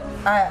occurred, but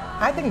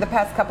I think the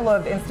past couple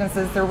of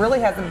instances, there really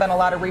hasn't been a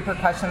lot of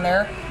repercussion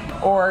there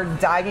or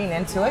diving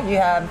into it.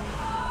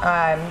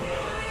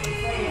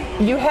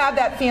 You have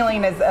that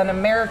feeling as an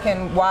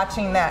American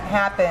watching that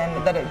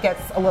happen that it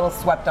gets a little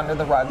swept under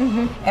the rug.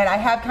 And I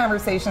have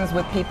conversations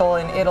with people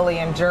in Italy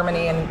and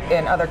Germany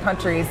and other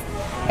countries,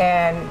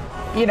 and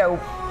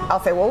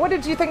I'll say, well, what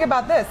did you think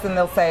about this? And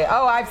they'll say,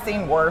 oh, I've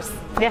seen worse.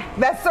 Yeah.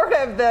 That's sort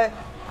of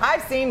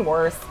I've seen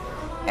worse.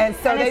 And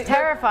so it's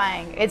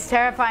terrifying. It's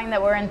terrifying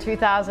that we're in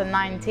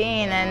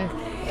 2019 and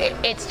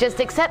it's just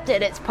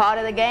accepted. It's part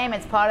of the game.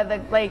 It's part of the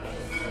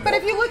But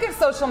if you look at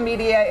social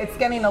media, it's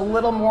getting a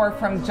little more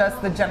from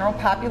just the general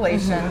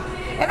population.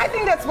 And I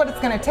think that's what it's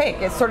going to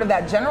take. It's sort of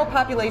that general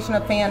population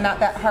of fan, not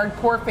that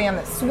hardcore fan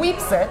that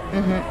sweeps it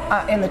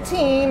in the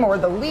team or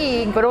the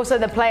league. But also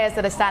the players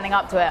that are standing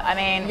up to it.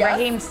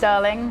 Raheem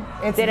Sterling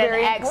did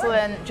an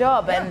excellent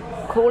job and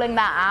calling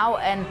that out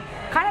and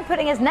kind of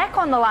putting his neck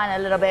on the line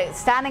a little bit,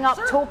 standing up,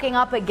 talking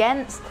up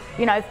against,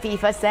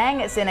 FIFA, saying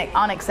it's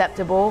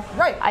unacceptable.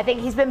 Right. I think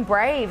he's been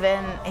brave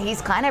and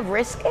he's kind of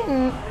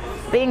risking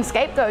being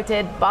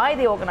scapegoated by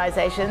the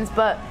organizations,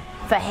 but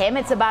for him,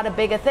 it's about a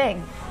bigger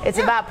thing. It's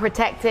about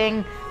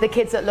protecting the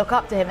kids that look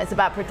up to him. It's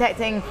about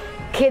protecting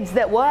kids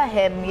that were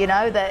him, you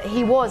know, that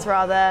he was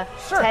rather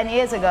 10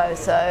 years ago.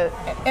 So,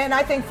 and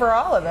I think for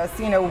all of us,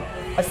 you know,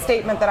 a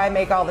statement that I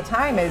make all the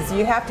time is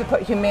you have to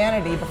put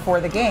humanity before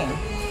the game.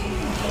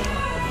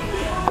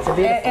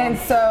 And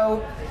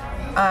so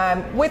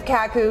with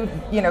Kaku,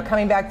 you know,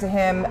 coming back to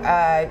him,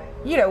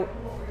 you know,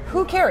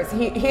 who cares?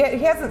 He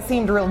hasn't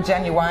seemed real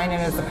genuine in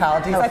his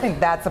apologies. I think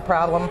that's a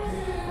problem.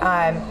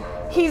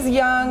 He's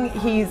young.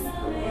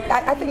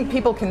 I think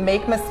people can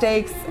make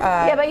mistakes.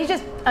 Yeah, but he's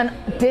just a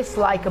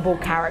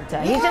dislikable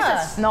character. He's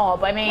just a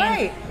snob. I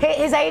mean,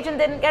 his agent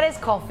didn't get his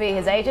coffee.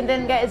 His agent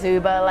didn't get his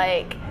Uber.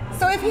 Like,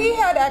 so if he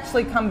had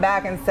actually come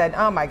back and said,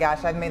 "Oh my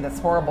gosh, I've made this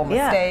horrible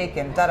mistake,"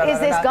 and is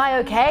this guy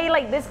okay?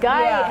 Like, this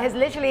guy has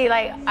literally,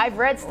 like, I've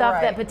read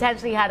stuff that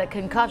potentially had a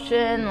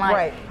concussion.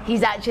 Like,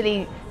 he's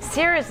actually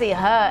seriously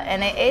hurt,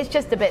 and it's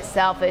just a bit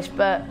selfish.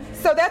 But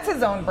so that's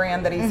his own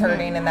brand that he's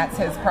hurting, and that's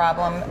his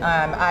problem.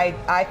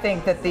 I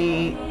think that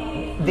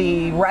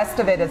the rest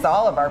of it is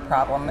all of our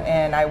problem,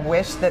 and I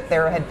wish that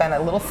there had been a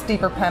little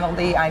steeper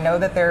penalty. I know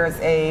that there's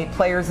a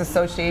players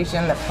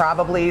association that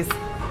probably is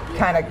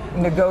kind of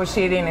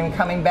negotiating and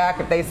coming back.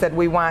 If they said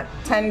we want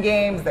 10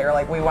 games, they're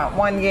like, we want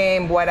 1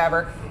 game,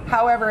 whatever.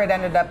 However, it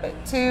ended up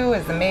at 2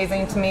 is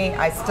amazing to me.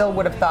 I still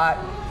would have thought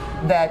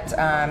that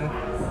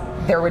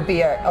there would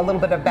be a little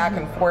bit of back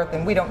and forth,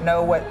 and we don't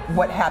know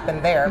what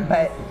happened there,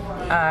 but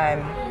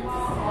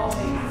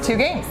 2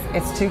 games.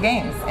 It's 2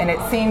 games, and it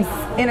seems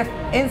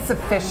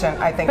insufficient,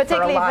 I think,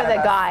 particularly for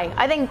the guy.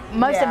 I think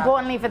most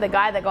importantly for the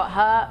guy that got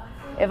hurt.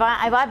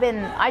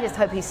 I just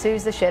hope he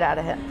sues the shit out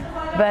of him.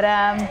 But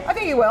I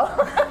think he will.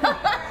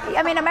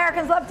 I mean,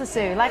 Americans love to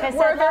sue. Like I said,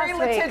 we're a very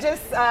litigious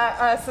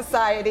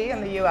society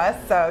in the U.S.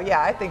 So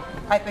yeah, I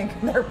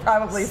think there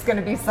probably is going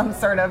to be some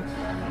sort of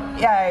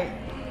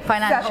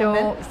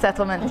financial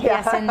settlement.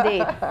 Yeah. Yes,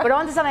 indeed. But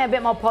on to something a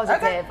bit more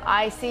positive. Okay.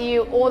 I see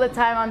you all the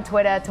time on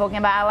Twitter talking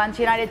about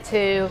Atlanta United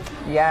 2.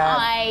 Yeah.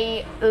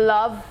 I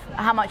love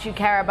how much you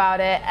care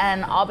about it,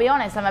 and I'll be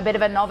honest, I'm a bit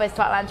of a novice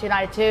to Atlanta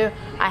United 2.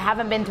 I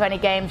haven't been to any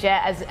games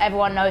yet. As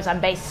everyone knows, I'm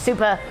based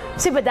super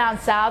down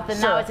south, and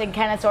now it's in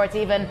Kennesaw. It's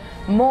even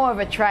more of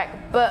a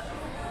trek. But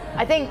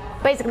I think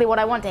basically what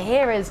I want to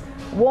hear is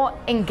what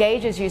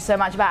engages you so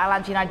much about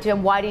Atlanta United 2,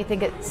 and why do you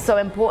think it's so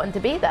important to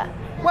be there?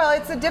 Well,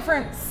 it's a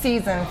different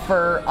season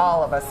for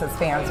all of us as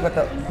fans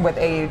with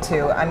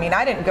AU2. I mean,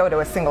 I didn't go to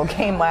a single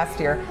game last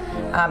year.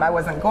 I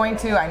wasn't going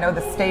to. I know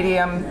the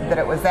stadium that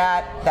it was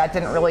at, that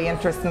didn't really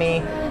interest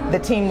me. The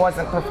team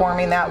wasn't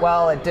performing that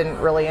well. It didn't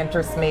really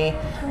interest me.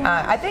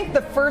 I think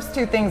the first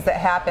 2 things that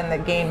happened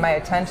that gained my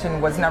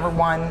attention was, number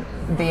one,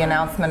 the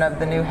announcement of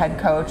the new head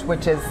coach,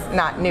 which is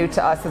not new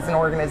to us as an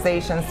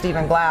organization.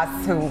 Stephen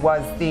Glass, who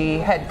was the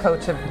head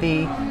coach of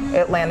the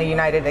Atlanta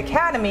United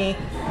Academy,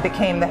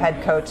 became the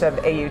head coach of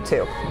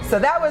AU2. So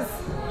that was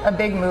a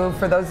big move.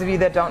 For those of you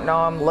that don't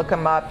know him, look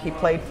him up. He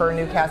played for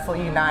Newcastle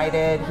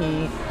United.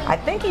 I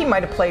think he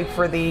might have played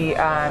for the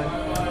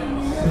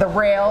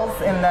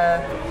Rails in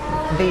the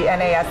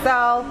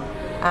NASL.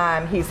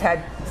 He's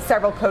had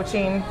several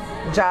coaching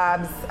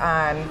jobs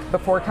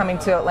before coming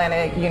to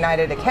Atlanta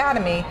United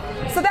Academy.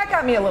 So that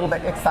got me a little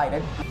bit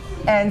excited.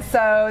 And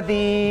so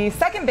the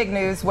second big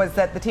news was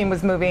that the team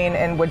was moving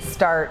and would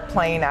start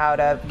playing out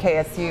of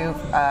KSU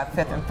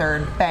 5th and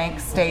 3rd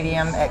Bank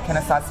Stadium at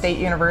Kennesaw State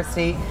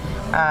University,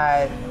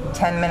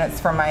 10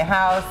 minutes from my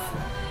house.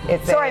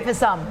 Sorry for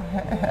some.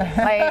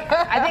 Like,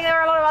 I think there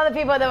were a lot of other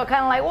people that were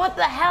kind of like, what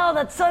the hell,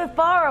 that's so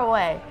far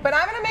away. But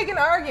I'm going to make an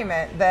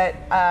argument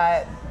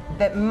that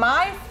that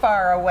my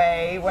far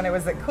away when it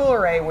was at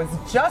Coolray was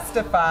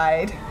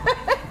justified.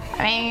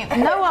 I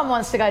mean, no one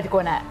wants to go to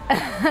Gwinnett.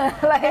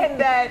 And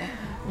that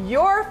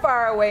you're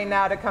far away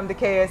now to come to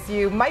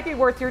KSU might be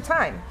worth your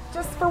time,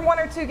 just for 1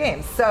 or 2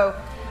 games. So,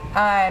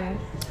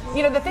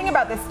 you know, the thing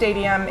about this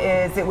stadium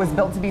is it was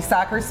built to be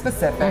soccer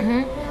specific.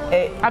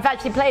 I've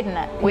actually played in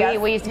it.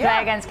 We used to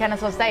play against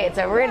Kennesaw State. It's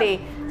a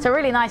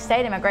really nice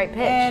stadium, a great pitch.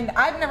 And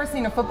I've never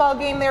seen a football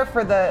game there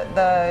for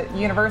the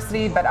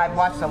university, but I've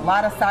watched a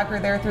lot of soccer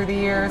there through the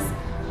years.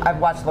 I've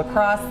watched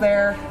lacrosse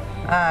there.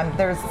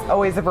 There's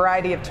always a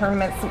variety of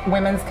tournaments,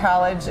 women's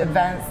college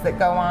events that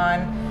go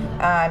on.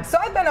 So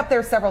I've been up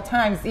there several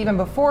times, even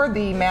before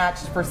the match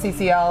for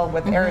CCL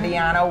with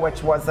Herediano,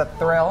 which was a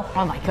thrill.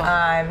 Oh my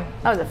God.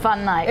 That was a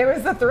fun night. It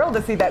was a thrill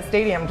to see that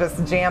stadium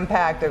just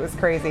jam-packed. It was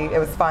crazy. It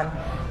was fun.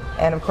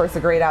 And of course, a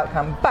great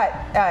outcome. But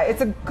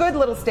it's a good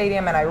little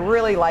stadium, and I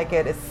really like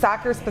it. It's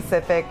soccer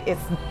specific. It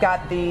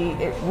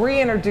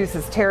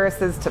reintroduces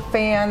terraces to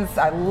fans.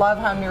 I love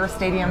how newer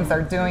stadiums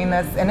are doing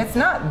this, and it's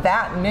not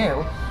that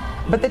new.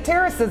 But the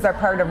terraces are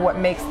part of what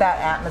makes that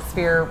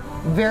atmosphere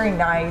very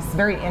nice,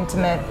 very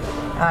intimate.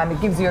 It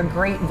gives you a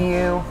great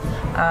view.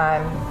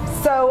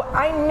 So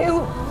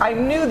I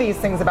knew these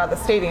things about the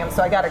stadium,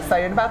 so I got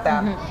excited about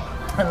that.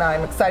 And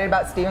I'm excited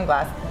about Stephen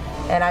Glass.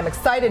 And I'm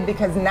excited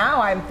because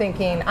now I'm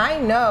thinking, I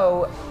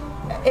know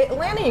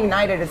Atlanta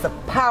United is a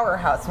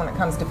powerhouse when it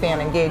comes to fan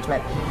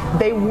engagement.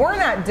 They were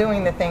not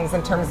doing the things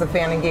in terms of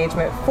fan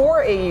engagement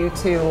for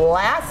AU2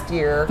 last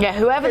year. Yeah,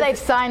 whoever they've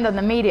signed on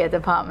the media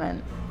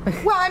department.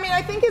 Well, I mean,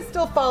 I think it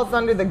still falls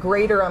under the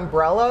greater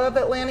umbrella of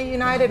Atlanta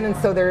United, and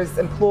so there's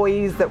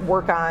employees that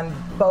work on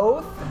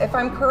both, if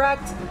I'm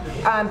correct.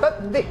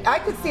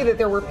 I could see that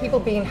there were people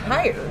being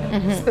hired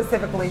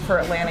specifically for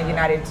Atlanta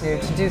United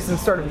to do some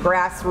sort of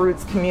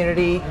grassroots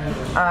community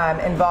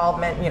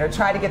involvement,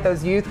 try to get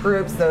those youth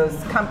groups,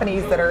 those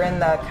companies that are in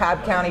the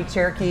Cobb County,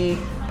 Cherokee,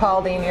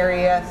 Paulding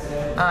area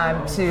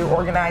to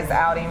organize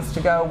outings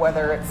to go,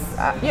 whether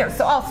it's,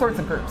 so all sorts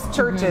of groups,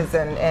 churches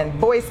and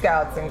Boy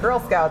Scouts and Girl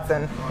Scouts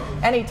and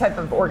any type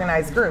of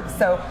organized group.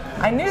 So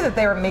I knew that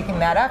they were making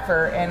that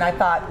effort, and I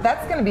thought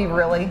that's going to be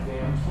really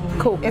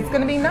cool. It's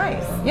going to be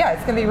nice. Yeah,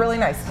 it's going to be really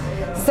nice.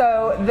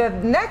 So the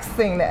next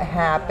thing that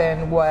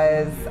happened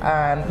was,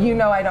 I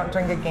don't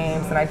drink at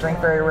games, and I drink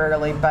very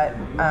rarely, but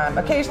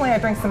occasionally I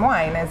drink some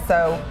wine, and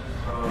so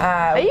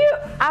are you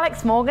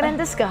Alex Morgan in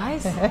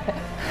disguise?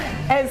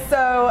 And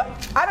so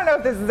I don't know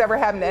if this has ever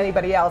happened to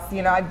anybody else.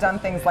 I've done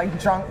things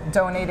like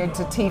donated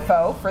to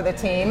TIFO for the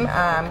team.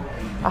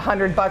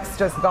 $100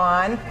 just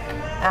gone.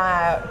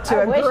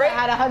 I wish I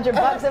had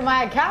 $100 in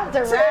my account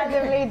to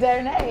randomly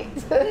donate.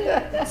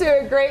 To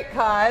a great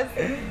cause.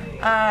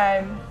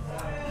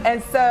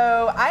 And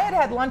so I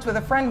had lunch with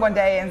a friend one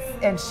day,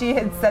 and she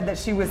had said that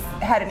she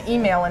had an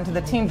email into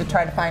the team to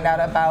try to find out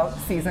about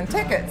season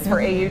tickets for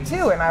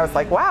AU2, and I was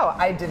like, wow,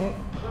 I didn't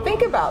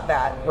think about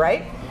that,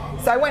 right?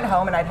 So I went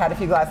home, and I'd had a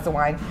few glasses of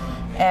wine,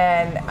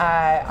 and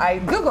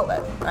I Googled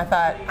it. I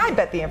thought, I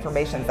bet the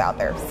information's out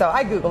there. So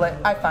I Google it,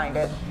 I find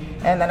it,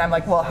 and then I'm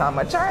like, well, how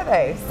much are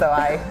they? So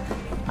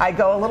I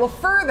go a little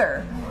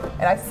further,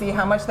 and I see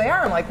how much they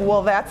are. I'm like,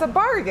 well, that's a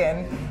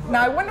bargain.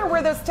 Now I wonder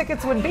where those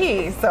tickets would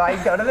be. So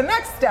I go to the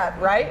next step,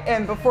 right?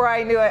 And before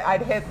I knew it,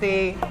 I'd hit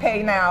the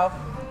pay now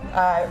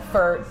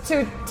for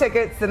 2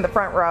 tickets in the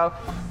front row,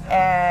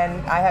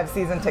 and I have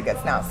season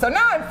tickets now. So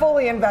now I'm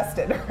fully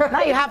invested. Right?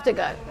 Now you have to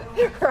go.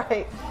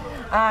 Right.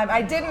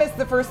 I did miss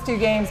the first 2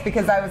 games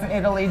because I was in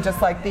Italy,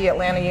 just like the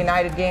Atlanta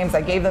United games.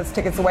 I gave those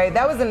tickets away.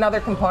 That was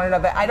another component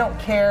of it. I don't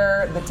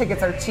care. The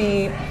tickets are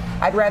cheap.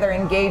 I'd rather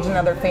engage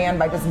another fan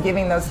by just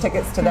giving those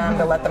tickets to them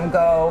to let them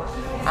go.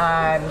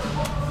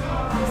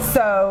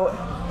 So,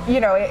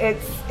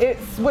 it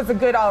was a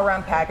good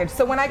all-around package.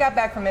 So when I got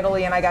back from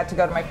Italy and I got to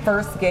go to my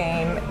first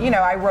game,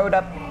 I wrote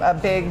up a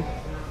big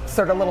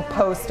sort of little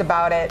post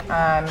about it,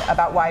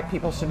 about why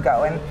people should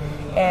go.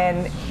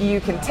 And you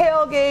can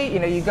tailgate,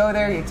 you go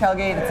there, you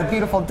tailgate, it's a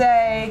beautiful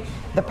day.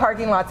 The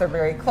parking lots are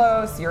very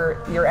close.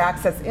 Your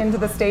access into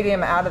the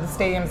stadium, out of the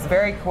stadium is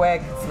very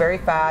quick, it's very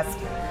fast.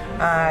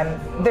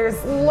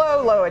 There's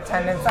low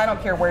attendance. I don't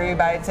care where you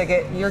buy a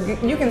ticket.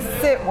 You can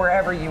sit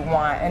wherever you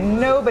want, and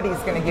nobody's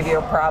going to give you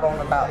a problem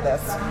about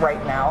this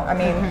right now. I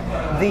mean,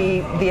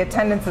 the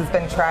attendance has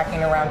been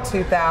tracking around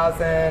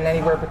 2,000,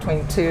 anywhere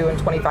between 2 and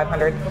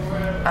 2,500.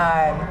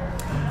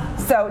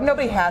 So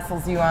nobody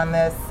hassles you on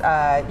this.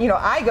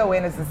 I go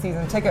in as a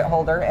season ticket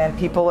holder, and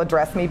people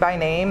address me by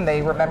name.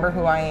 They remember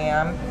who I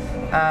am,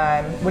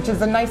 which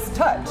is a nice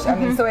touch. I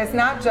mean, so it's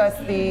not just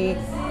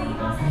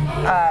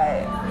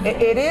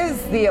it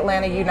is the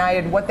Atlanta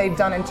United, what they've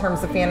done in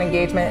terms of fan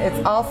engagement.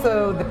 It's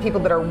also the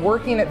people that are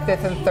working at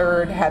 5th and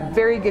 3rd have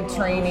very good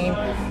training.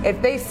 If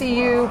they see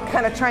you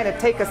kind of trying to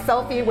take a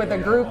selfie with a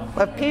group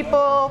of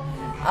people,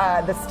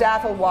 the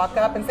staff will walk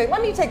up and say,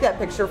 let me take that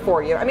picture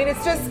for you. I mean,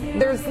 it's just,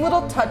 there's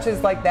little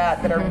touches like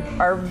that that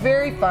are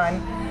very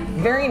fun,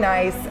 very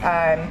nice.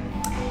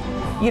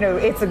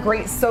 It's a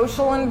great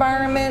social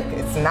environment.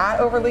 It's not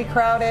overly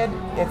crowded.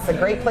 It's a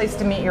great place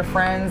to meet your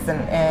friends.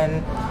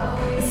 And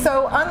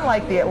so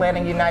unlike the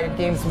Atlanta United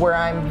games where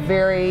I'm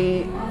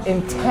very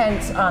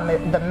intent on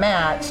the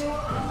match,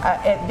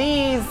 at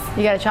these...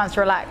 You get a chance to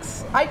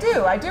relax. I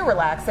do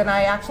relax. And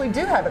I actually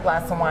do have a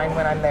glass of wine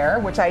when I'm there,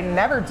 which I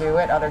never do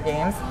at other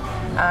games.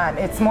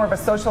 It's more of a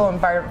social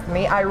environment for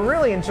me. I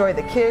really enjoy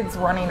the kids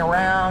running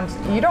around.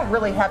 You don't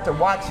really have to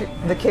watch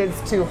the kids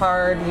too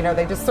hard.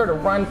 They just sort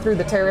of run through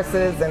the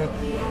terraces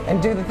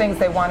and do the things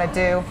they want to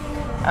do.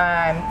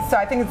 So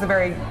I think it's a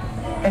very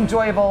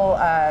enjoyable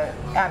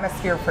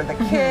atmosphere for the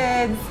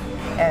kids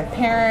and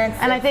parents.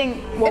 And I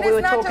think what we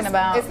were talking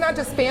about... It's not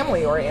just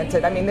family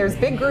oriented. I mean, there's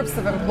big groups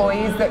of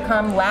employees that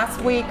come.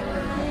 Last week,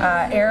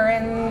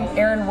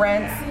 Aaron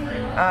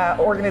Rent's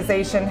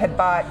organization had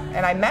bought,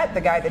 and I met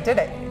the guy that did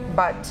it,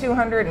 bought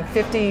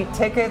 250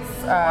 tickets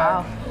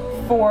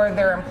for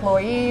their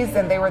employees,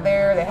 and they were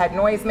there. They had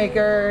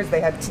noisemakers. They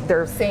had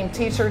their same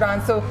T-shirt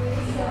on. So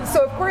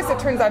of course it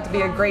turns out to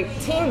be a great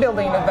team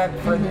building event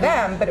for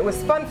them. But it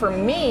was fun for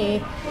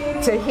me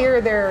to hear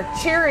their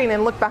cheering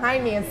and look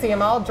behind me and see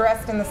them all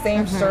dressed in the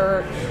same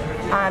shirt.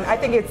 I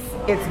think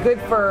it's good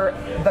for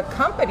the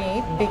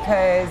company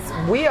because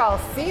we all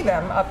see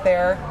them up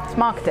there. It's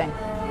marketing.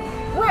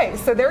 Right.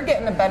 So they're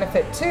getting a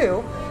benefit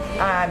too.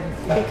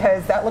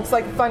 Because that looks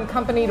like a fun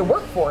company to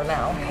work for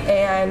now.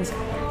 And,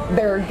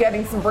 they're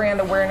getting some brand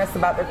awareness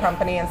about their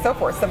company and so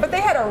forth. So, but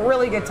they had a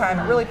really good time.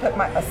 It really put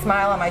a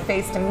smile on my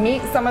face to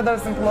meet some of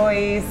those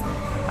employees,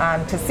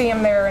 to see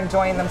them there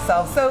enjoying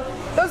themselves. So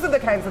those are the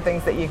kinds of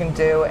things that you can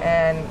do.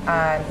 And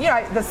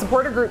the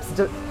supporter groups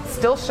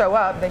still show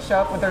up. They show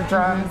up with their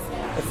drums.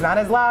 It's not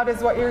as loud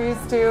as what you're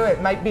used to.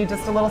 It might be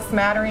just a little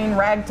smattering,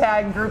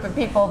 ragtag group of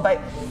people, but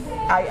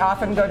I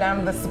often go down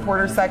to the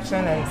supporter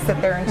section and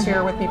sit there and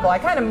cheer with people. I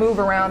kind of move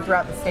around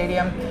throughout the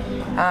stadium.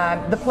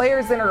 The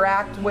players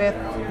interact with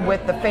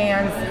the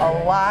fans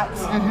a lot.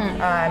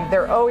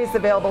 They're always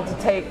available to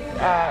take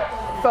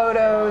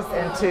photos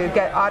and to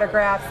get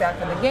autographs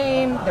after the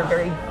game. They're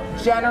very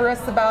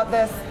generous about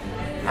this.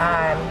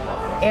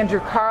 Andrew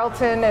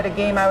Carlton, at a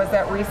game I was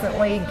at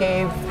recently,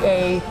 gave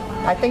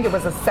I think it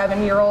was a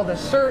 7-year-old a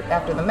shirt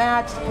after the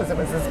match because it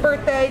was his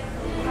birthday.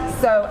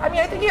 So, I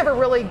think you have a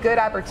really good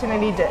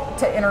opportunity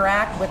to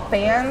interact with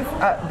fans,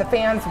 the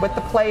fans with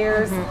the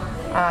players.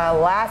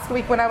 Last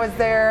week when I was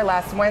there,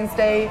 last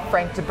Wednesday,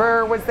 Frank de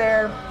Boer was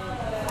there.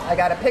 I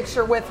got a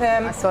picture with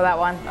him. I saw that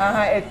one.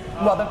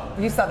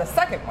 You saw the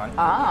second one.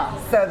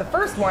 So the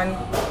first one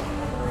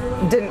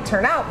didn't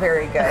turn out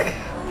very good.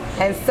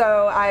 And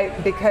so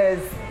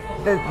because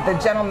the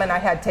gentleman I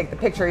had take the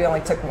picture, he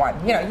only took one.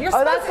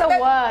 That's the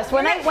worst.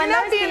 When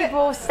those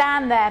people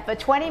stand there for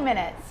 20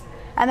 minutes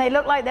and they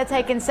look like they're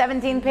taking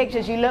 17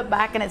 pictures, you look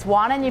back and it's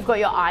one and you've got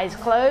your eyes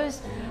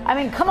closed.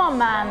 Come on,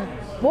 man.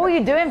 What were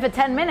you doing for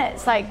 10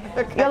 minutes?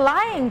 You're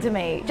lying to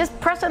me. Just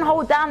press and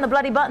hold down the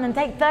bloody button and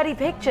take 30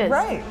 pictures.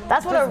 Right.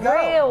 That's what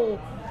real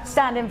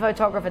stand-in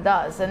photographer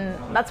does,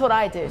 and that's what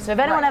I do. So if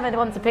anyone ever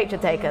wants a picture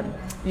taken,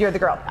 you're the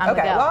girl. I'm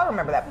the girl. Well, I'll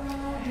remember that.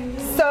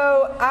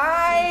 So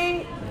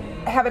I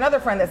have another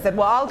friend that said,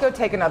 well, I'll go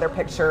take another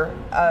picture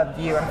of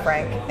you and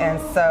Frank.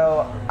 And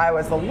so I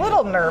was a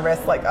little nervous,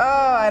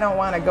 I don't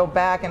want to go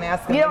back and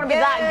ask him. You don't want to be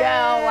that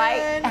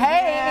girl,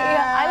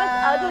 hey,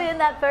 I look ugly in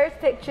that first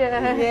picture.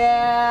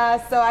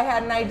 Yeah, so I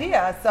had an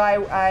idea. So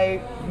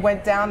I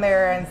went down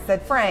there and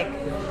said, Frank,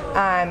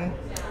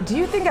 do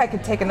you think I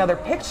could take another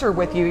picture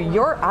with you?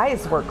 Your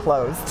eyes were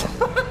closed.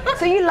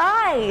 So you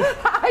lied.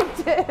 I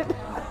did.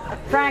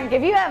 Frank,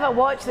 if you ever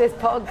watch this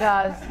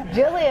podcast,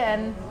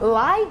 Jillian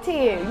lied to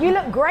you. You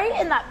look great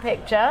in that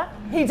picture.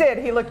 He did.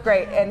 He looked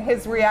great. And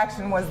his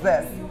reaction was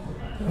this.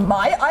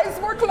 My eyes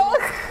were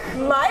closed?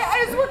 My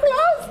eyes were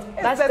closed?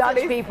 That's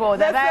Dutch people.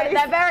 They're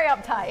very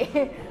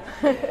uptight.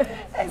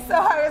 And so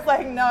I was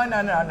like, no.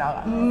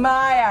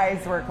 My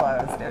eyes were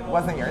closed. It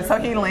wasn't yours. So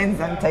he leans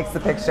in, takes the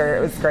picture.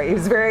 It was great. He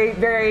was very,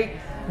 very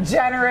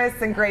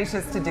generous and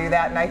gracious to do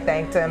that, and I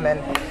thanked him.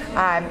 And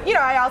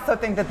I also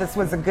think that this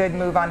was a good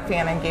move on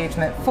fan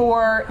engagement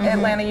for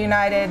Atlanta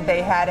United.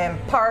 They had him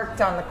parked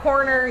on the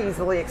corner,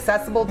 easily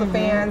accessible to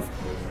fans.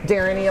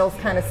 Darren Eales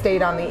kind of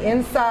stayed on the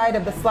inside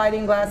of the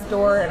sliding glass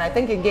door, and I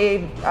think it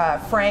gave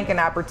Frank an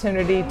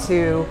opportunity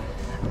to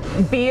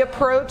be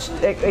approached.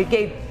 It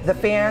gave the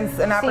fans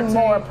an opportunity.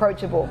 Seemed more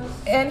approachable.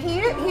 And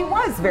he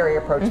was very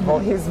approachable.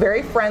 He was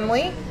very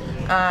friendly.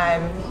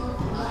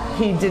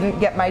 He didn't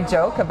get my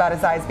joke about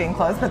his eyes being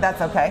closed, but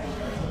that's okay.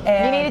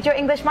 And you needed your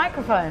English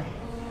microphone.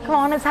 Come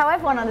on, it's how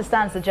everyone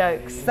understands the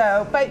jokes.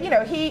 So, but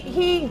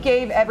he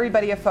gave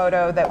everybody a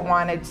photo that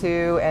wanted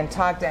to and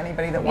talked to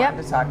anybody that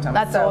wanted to talk to him.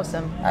 That's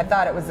awesome. I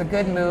thought it was a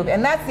good move.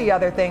 And that's the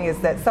other thing is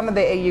that some of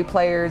the AU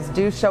players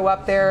do show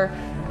up there.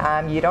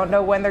 You don't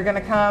know when they're going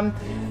to come.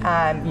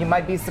 You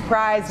might be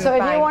surprised. So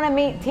if you want to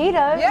meet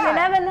Tito, you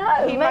never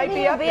know. He might be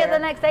he'll be at the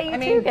next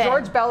AU2 game.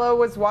 George Bello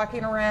was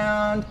walking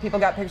around. People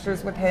got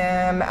pictures with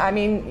him.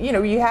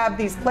 You have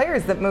these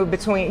players that move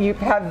between. You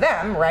have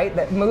them, right,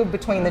 that move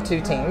between the two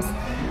teams,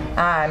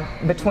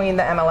 between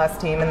the MLS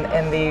team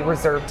and the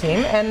reserve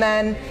team. And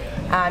then,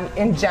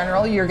 in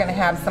general, you're going to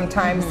have some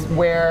times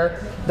where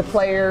the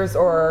players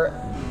or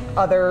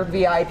other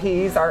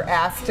VIPs are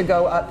asked to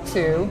go up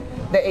to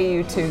the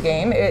AU2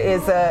 game. It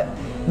is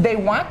they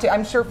want to.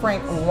 I'm sure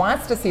Frank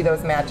wants to see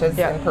those matches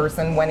in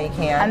person when he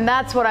can. And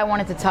that's what I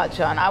wanted to touch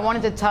on. I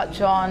wanted to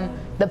touch on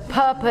the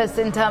purpose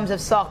in terms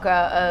of soccer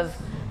of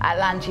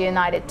Atlanta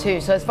United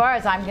too. So as far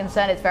as I'm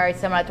concerned, it's very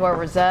similar to a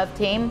reserve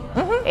team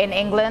in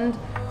England,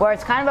 where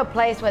it's kind of a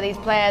place where these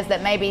players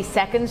that may be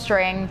second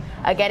string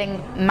are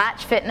getting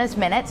match fitness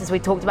minutes, as we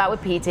talked about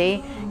with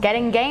PT,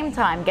 getting game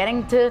time,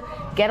 getting to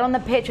get on the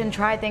pitch and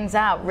try things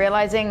out,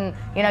 realizing,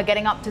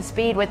 getting up to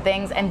speed with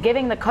things and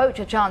giving the coach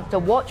a chance to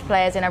watch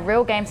players in a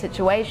real game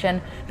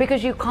situation,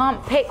 because you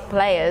can't pick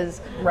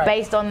players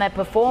based on their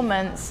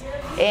performance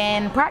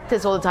in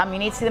practice all the time. You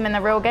need to see them in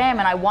the real game.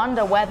 And I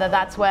wonder whether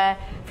that's where,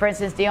 for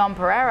instance, Dion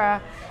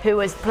Pereira, who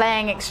was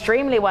playing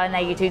extremely well in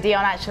AU2,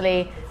 Dion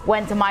actually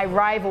went to my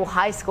rival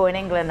high school in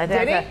England.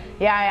 Did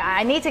he? Yeah,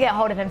 I need to get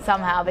hold of him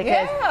somehow,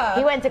 because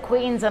he went to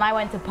Queen's and I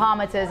went to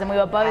Parmeters, and we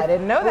were both. I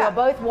didn't know that.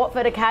 We were both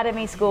Watford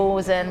Academy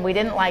schools, and we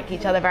didn't like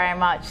each other very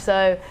much.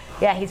 So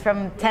yeah, he's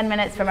from 10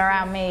 minutes from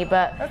around me,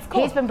 but that's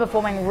cool. He's been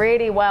performing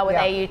really well with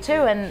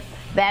AU2, and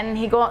then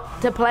he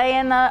got to play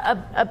in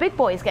a big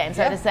boys game,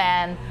 so to say.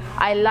 And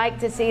I like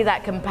to see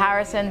that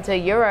comparison to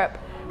Europe,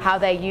 how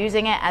they're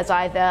using it as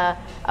either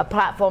a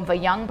platform for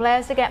young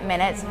players to get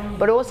minutes,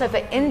 but also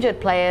for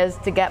injured players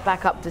to get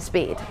back up to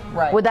speed.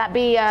 Right. Would that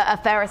be a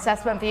fair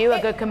assessment for you,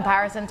 a good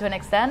comparison to an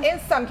extent?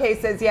 In some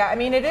cases, yeah. I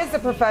mean, it is a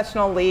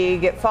professional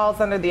league. It falls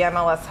under the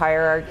MLS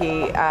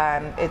hierarchy.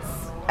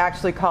 It's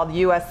actually called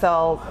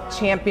USL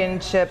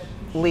Championship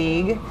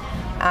League.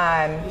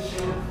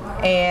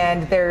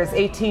 And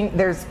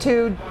there's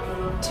two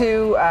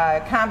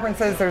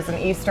conferences. There's an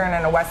Eastern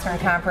and a Western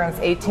conference,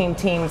 18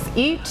 teams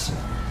each.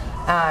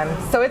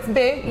 So it's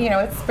big,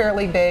 it's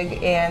fairly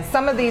big, and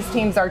some of these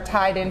teams are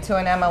tied into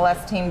an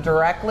MLS team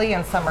directly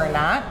and some are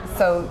not.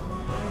 So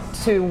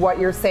to what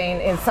you're saying,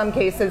 in some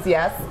cases,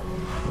 yes.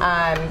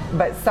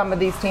 But some of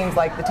these teams,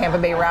 like the Tampa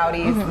Bay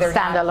Rowdies, they're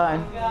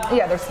standalone.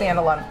 They're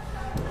standalone.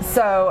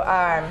 So,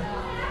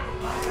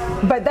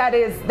 but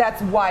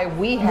that's why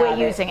we're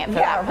using it for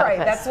that purpose. Right.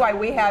 That's why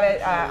we have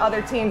it.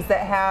 Other teams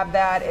that have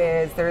that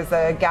there's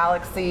a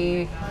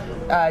Galaxy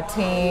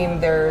team.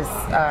 There's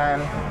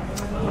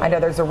I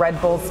know there's a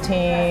Red Bulls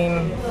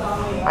team.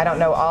 I don't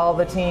know all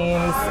the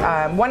teams.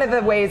 One of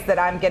the ways that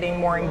I'm getting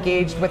more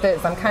engaged with it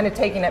is I'm kind of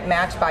taking it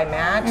match by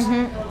match.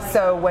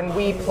 So when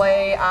we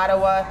play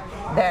Ottawa,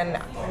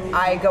 then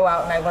I go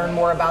out and I learn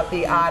more about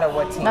the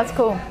Ottawa team. That's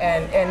cool.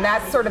 And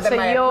that's sort of my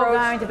approach. So you're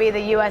going to be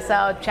the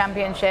USL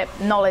Championship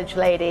knowledge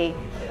lady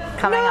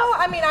coming up? No,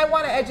 I mean, I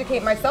want to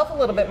educate myself a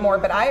little bit more,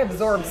 but I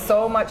absorb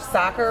so much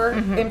soccer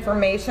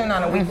information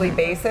on a weekly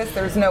basis.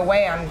 There's no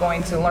way I'm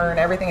going to learn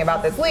everything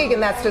about this league,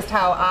 and that's just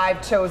how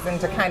I've chosen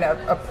to kind of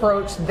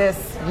approach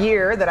this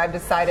year that I've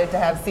decided to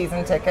have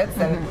season tickets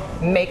and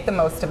make the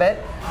most of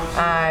it,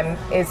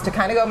 is to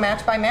kind of go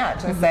match by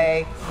match and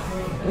say,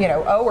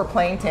 we're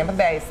playing Tampa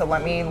Bay, so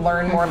let me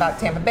learn more about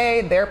Tampa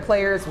Bay, their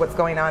players, what's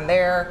going on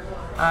there.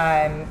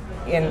 And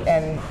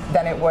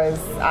then it was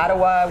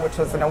Ottawa, which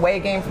was an away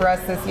game for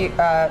us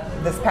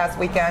this past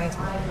weekend.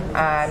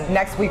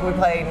 Next week we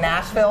play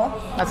Nashville.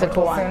 That's a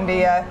cool one. Soon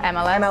be a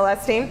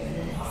MLS team.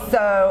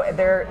 So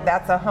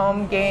that's a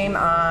home game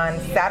on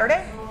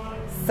Saturday.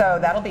 So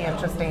that'll be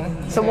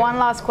interesting. So one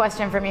last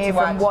question from you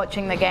from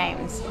watching the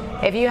games.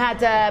 If you had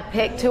to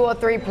pick 2 or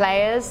 3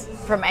 players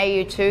from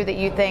AU2 that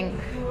you think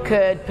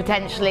could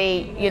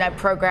potentially,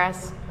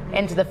 progress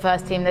into the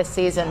first team this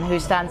season, who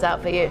stands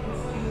out for you?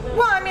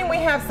 Well, I mean, we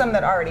have some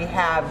that already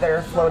have.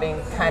 They're floating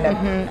kind of.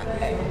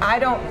 I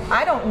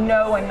don't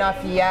know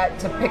enough yet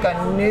to pick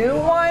a new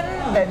one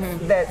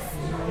that's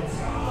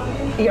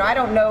I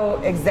don't know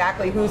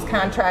exactly who's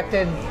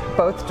contracted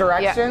both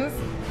directions.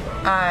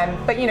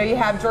 But you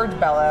have George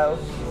Bello,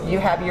 you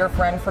have your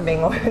friend from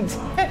England,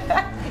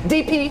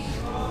 DP.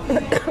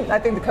 I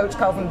think the coach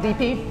calls him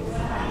DP.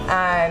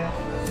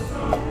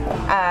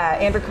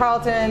 Andrew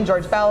Carlton,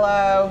 George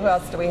Bello. Who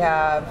else do we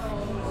have?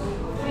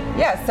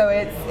 Yeah, so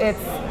it's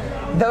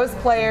those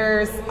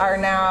players are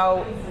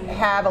now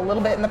have a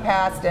little bit in the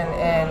past,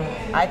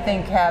 and I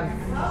think have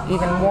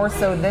even more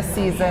so this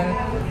season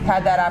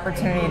had that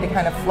opportunity to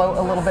kind of float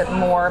a little bit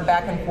more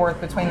back and forth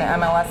between the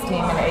MLS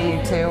team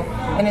and AU2,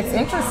 and it's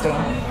interesting.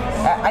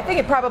 I think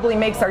it probably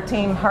makes our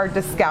team hard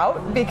to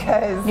scout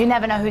because you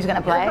never know who's going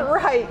to play.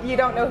 Right, you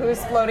don't know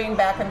who's floating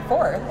back and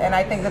forth, and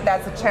I think that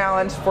that's a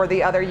challenge for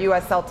the other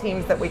USL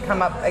teams that we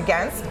come up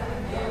against.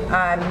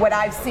 What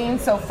I've seen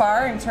so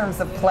far in terms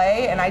of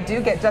play, and I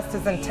do get just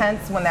as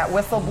intense when that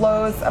whistle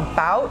blows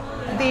about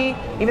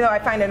even though I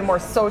find it a more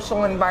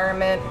social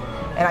environment,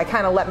 and I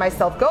kind of let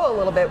myself go a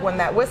little bit when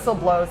that whistle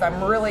blows.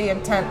 I'm really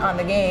intent on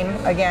the game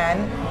again,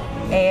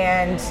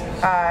 and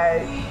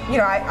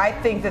I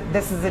think that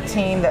this is a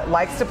team that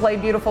likes to play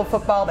beautiful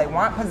football. They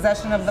want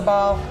possession of the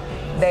ball.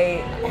 They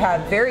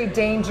have very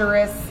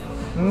dangerous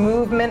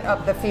movement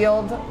up the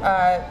field.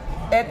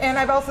 And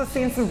I've also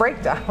seen some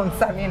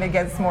breakdowns,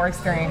 against more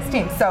experienced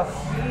teams.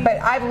 But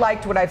I've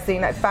liked what I've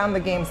seen. I've found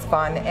the games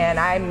fun, and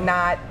I'm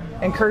not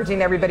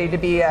encouraging everybody to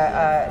be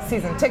a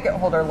season ticket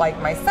holder like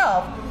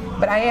myself,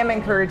 but I am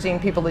encouraging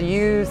people to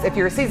use, if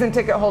you're a season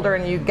ticket holder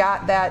and you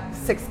got that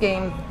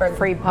 6-game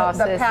free passes,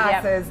 the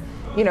passes,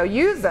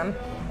 use them,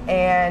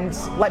 and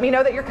let me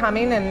know that you're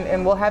coming,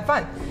 and we'll have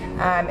fun.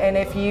 And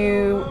if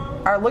you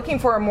are looking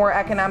for a more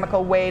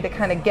economical way to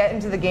kind of get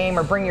into the game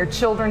or bring your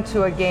children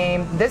to a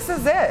game, this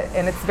is it.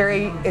 And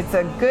it's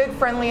a good,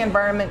 friendly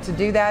environment to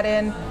do that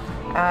in.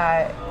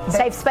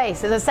 Safe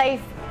space. It's a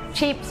safe,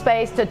 cheap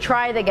space to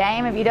try the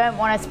game. If you don't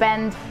want to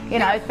spend,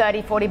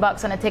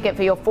 $30-$40 on a ticket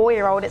for your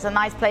 4-year-old, it's a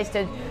nice place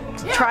to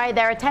try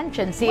their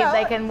attention, see if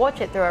they can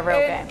watch it through a real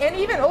game. And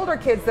even older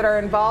kids that are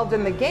involved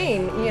in the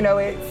game,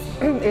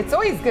 it's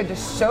always good to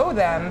show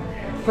them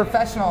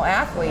professional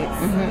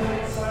athletes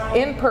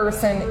in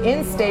person,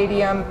 in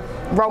stadium.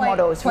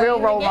 Real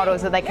role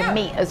models that they can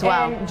meet as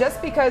well. And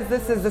just because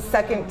this is a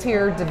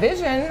second-tier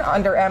division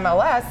under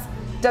MLS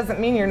doesn't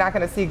mean you're not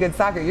going to see good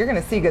soccer. You're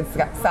going to see good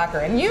soccer,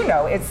 and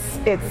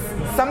it's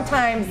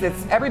sometimes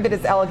it's every bit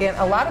as elegant.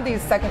 A lot of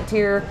these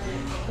second-tier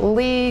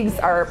leagues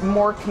are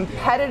more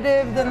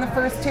competitive than the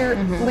first-tier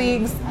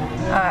leagues.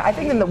 I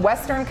think in the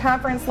Western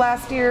Conference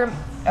last year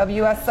of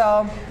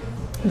USL,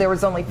 There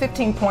was only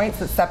 15 points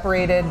that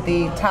separated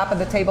the top of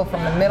the table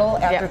from the middle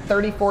after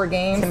 34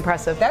 games. It's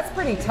impressive. That's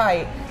pretty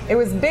tight. It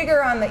was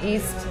bigger on the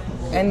East,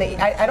 and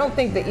I don't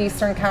think the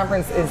Eastern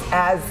Conference is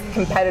as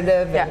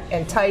competitive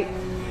and tight,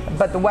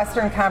 but the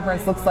Western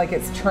Conference looks like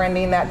it's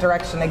trending that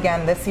direction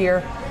again this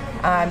year.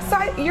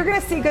 You're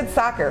going to see good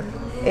soccer.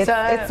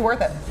 It's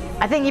worth it.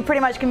 I think you pretty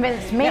much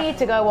convinced me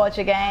to go watch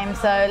a game.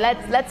 So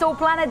let's all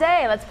plan a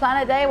day. Let's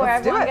plan a day where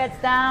everyone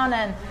gets down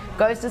and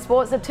goes to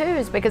Sports at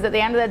 2s, because at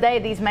the end of the day,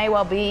 these may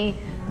well be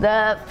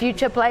the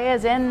future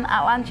players in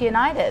Atlanta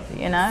United,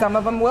 you know? Some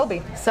of them will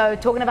be. So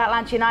talking about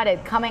Atlanta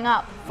United, coming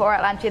up for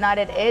Atlanta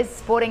United is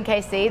Sporting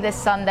KC this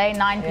Sunday,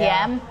 9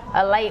 p.m.,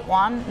 a late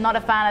one. Not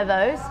a fan of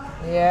those.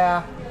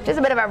 Yeah. Just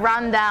a bit of a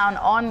rundown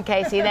on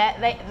KC.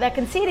 They're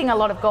conceding a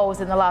lot of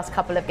goals in the last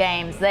couple of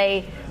games.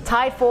 They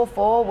tied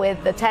 4-4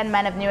 with the 10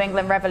 men of New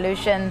England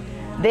Revolution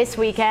this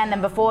weekend,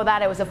 and before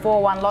that it was a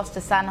 4-1 loss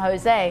to San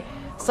Jose.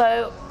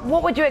 So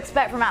what would you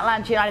expect from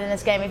Atlanta United in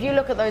this game? If you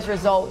look at those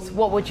results,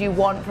 what would you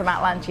want from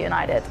Atlanta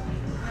United?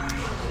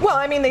 Well,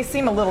 I mean, they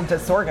seem a little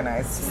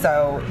disorganized,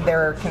 so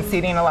they're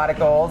conceding a lot of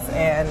goals,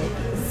 and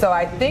so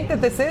I think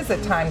that this is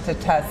a time to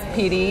test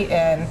Petey,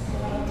 and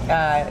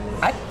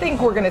I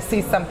think we're going to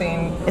see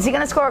something. Is he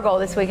going to score a goal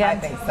this weekend?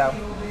 I think so.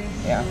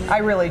 Yeah, I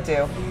really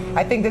do.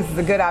 I think this is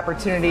a good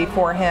opportunity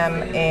for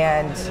him,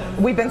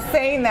 and we've been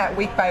saying that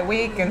week by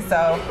week, and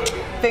so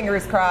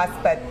fingers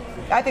crossed, but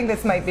I think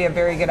this might be a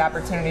very good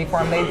opportunity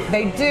for them.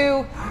 They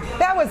do.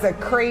 That was a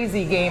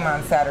crazy game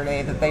on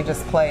Saturday that they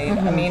just played.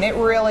 I mean, it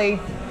really.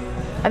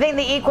 I think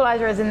the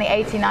equalizer is in the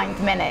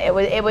 89th minute.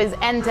 It was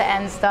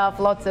end-to-end stuff,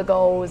 lots of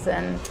goals,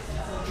 and.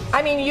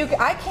 I mean,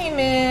 I came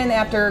in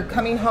after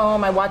coming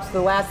home. I watched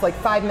the last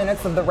 5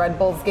 minutes of the Red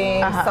Bulls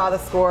game, saw the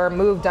score,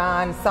 moved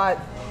on, saw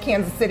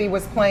Kansas City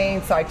was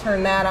playing, so I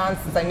turned that on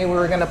since I knew we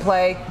were going to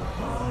play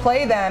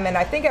them, and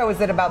I think I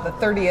was at about the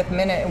 30th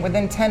minute, and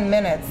within 10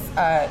 minutes,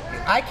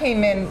 I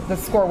came in, the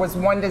score was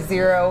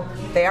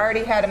 1-0. They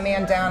already had a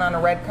man down on a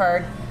red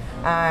card,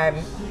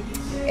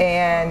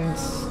 and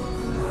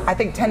I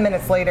think 10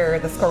 minutes later,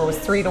 the score was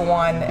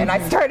 3-1, and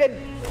I started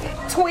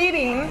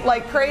tweeting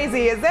like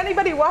crazy, is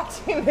anybody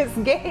watching this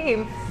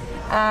game?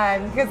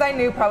 Because I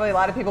knew probably a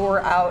lot of people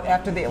were out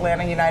after the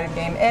Atlanta United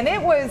game, and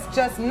it was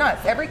just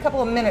nuts. Every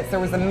couple of minutes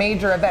there was a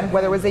major event,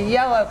 whether it was a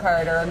yellow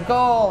card or a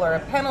goal or a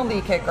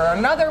penalty kick or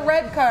another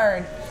red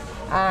card.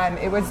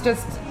 It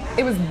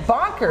was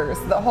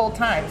bonkers the whole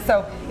time.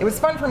 So it was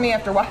fun for me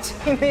after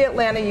watching the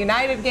Atlanta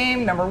United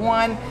game, number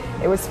one.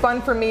 It was fun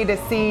for me to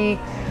see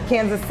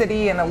Kansas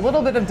City in a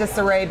little bit of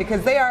disarray,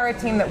 because they are a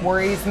team that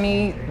worries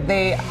me.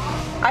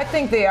 I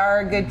think they are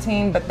a good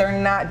team, but they're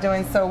not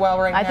doing so well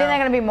right now. I think they're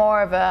going to be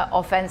more of an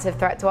offensive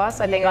threat to us.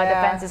 I think our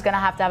defense is going to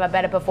have a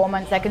better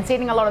performance. They're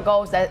conceding a lot of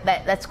goals.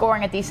 They're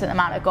scoring a decent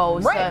amount of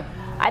goals. Right. So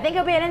I think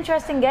it'll be an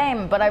interesting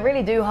game, but I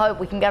really do hope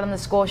we can get on the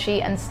score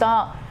sheet and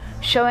start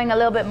showing a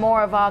little bit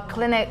more of our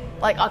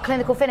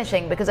clinical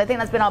finishing, because I think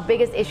that's been our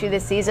biggest issue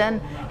this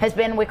season, has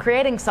been we're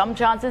creating some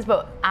chances,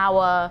 but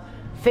our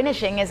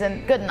finishing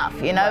isn't good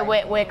enough. You know,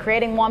 we're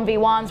creating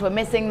 1v1s, we're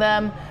missing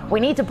them.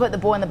 We need to put the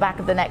ball in the back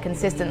of the net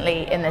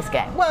consistently in this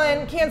game. Well,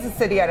 and Kansas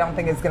City, I don't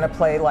think is going to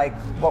play like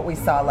what we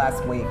saw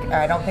last week.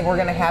 I don't think we're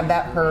going to have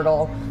that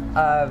hurdle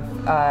of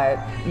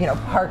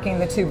parking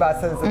the two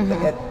buses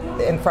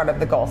in front of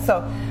the goal.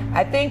 So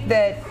I think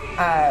that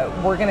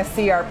we're going to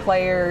see our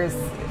players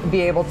be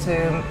able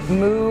to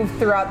move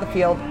throughout the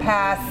field,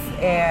 pass,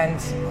 and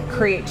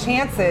create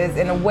chances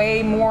in a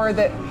way more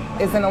that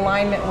is in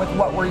alignment with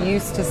what we're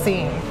used to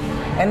seeing.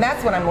 And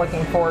that's what I'm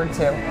looking forward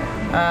to.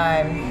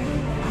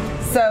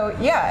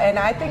 And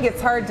I think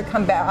it's hard to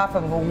come back off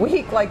of a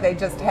week like they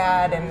just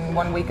had and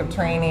 1 week of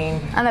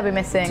training. And they'll be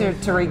missing.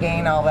 To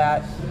regain all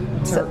that.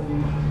 So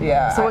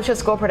what's your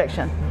score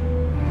prediction?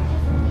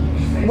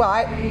 Well,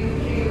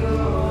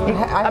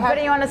 I'm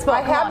putting you on the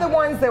spot. I have the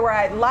ones that where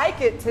I'd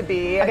like it to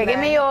be. Okay, give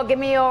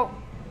me your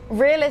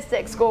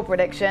realistic score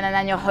prediction and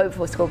then your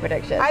hopeful score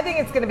prediction. I think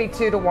it's going to be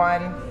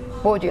 2-1.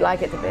 What would you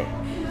like it to be?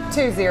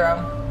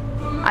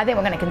 2-0. I think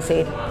we're going to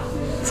concede.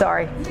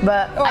 Sorry,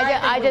 but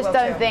I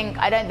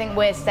don't think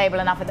we're stable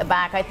enough at the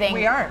back. I think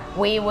we aren't.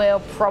 We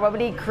will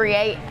probably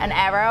create an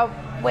error.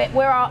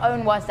 We're our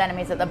own worst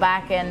enemies at the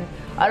back, and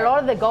a lot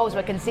of the goals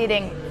we're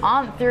conceding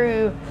aren't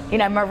through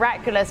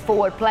miraculous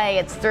forward play.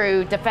 It's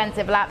through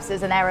defensive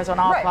lapses and errors on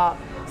our part.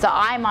 So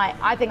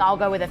I think I'll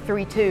go with a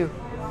 3-2.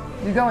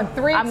 You're going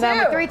 3-2. I'm going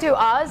with 3-2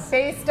 us.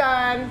 Based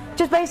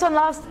on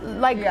last,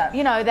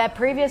 their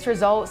previous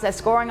results. They're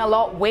scoring a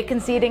lot. We're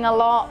conceding a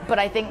lot. But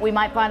I think we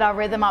might find our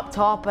rhythm up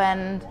top,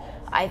 and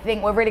I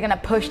think we're really going to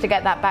push to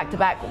get that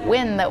back-to-back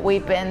win that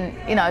we've been,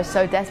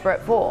 so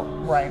desperate for.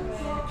 Right.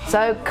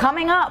 So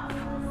coming up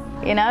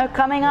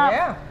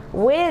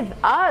with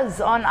us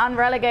on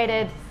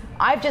Unrelegated,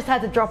 I've just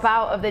had to drop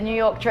out of the New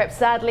York trip,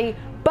 sadly.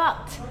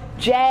 But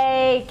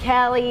Jay,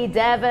 Kelly,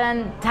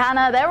 Devin,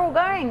 Tanner, they're all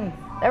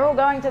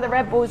going to the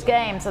Red Bulls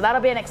game, so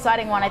that'll be an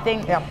exciting one. I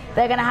think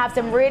they're going to have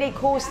some really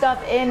cool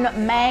stuff in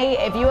May.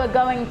 If you are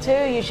going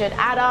to, you should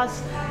add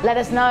us, let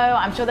us know.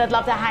 I'm sure they'd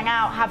love to hang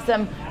out, have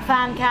some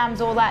fan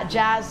cams, all that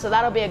jazz. So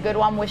that'll be a good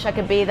one. Wish I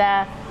could be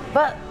there.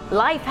 But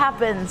life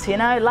happens, you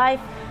know, life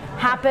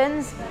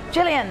happens.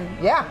 Jillian,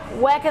 Yeah.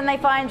 where can they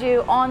find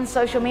you on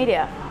social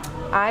media?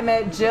 I'm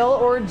at Jill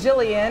or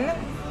Jillian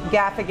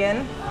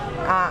Gaffigan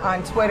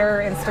on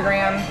Twitter,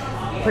 Instagram,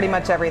 pretty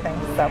much everything.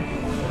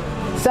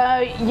 So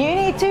you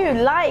need to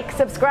like,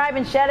 subscribe,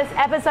 and share this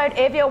episode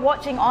if you're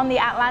watching on the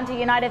Atlanta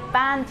United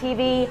Fan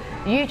TV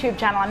YouTube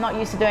channel. I'm not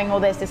used to doing all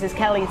this. This is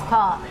Kelly's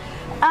part.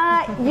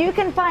 You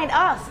can find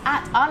us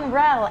at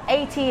Unreal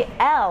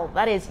ATL.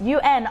 That is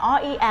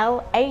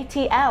UNREL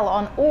ATL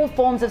on all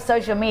forms of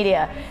social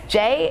media.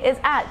 Jay is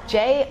at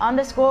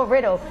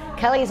J_Riddle.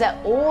 Kelly's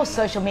at all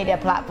social media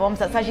platforms.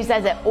 That's how she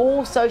says it,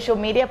 all social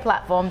media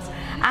platforms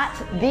at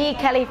the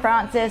Kelly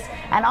Francis.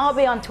 And I'll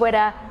be on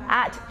Twitter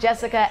at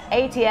Jessica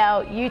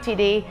ATL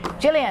UTD.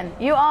 Jillian,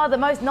 you are the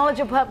most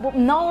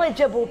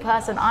knowledgeable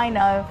person I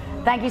know.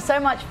 Thank you so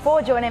much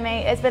for joining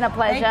me. It's been a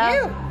pleasure.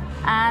 Thank you.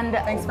 And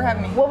thanks for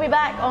having me. We'll be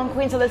back on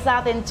Queens of the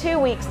South in 2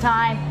 weeks'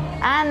 time.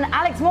 And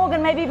Alex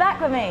Morgan may be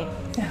back with me.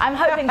 I'm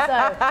hoping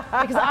so,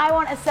 because I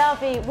want a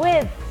selfie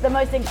with the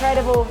most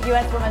incredible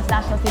US Women's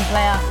National Team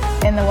player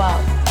in the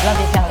world. Love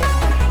you, Kelly.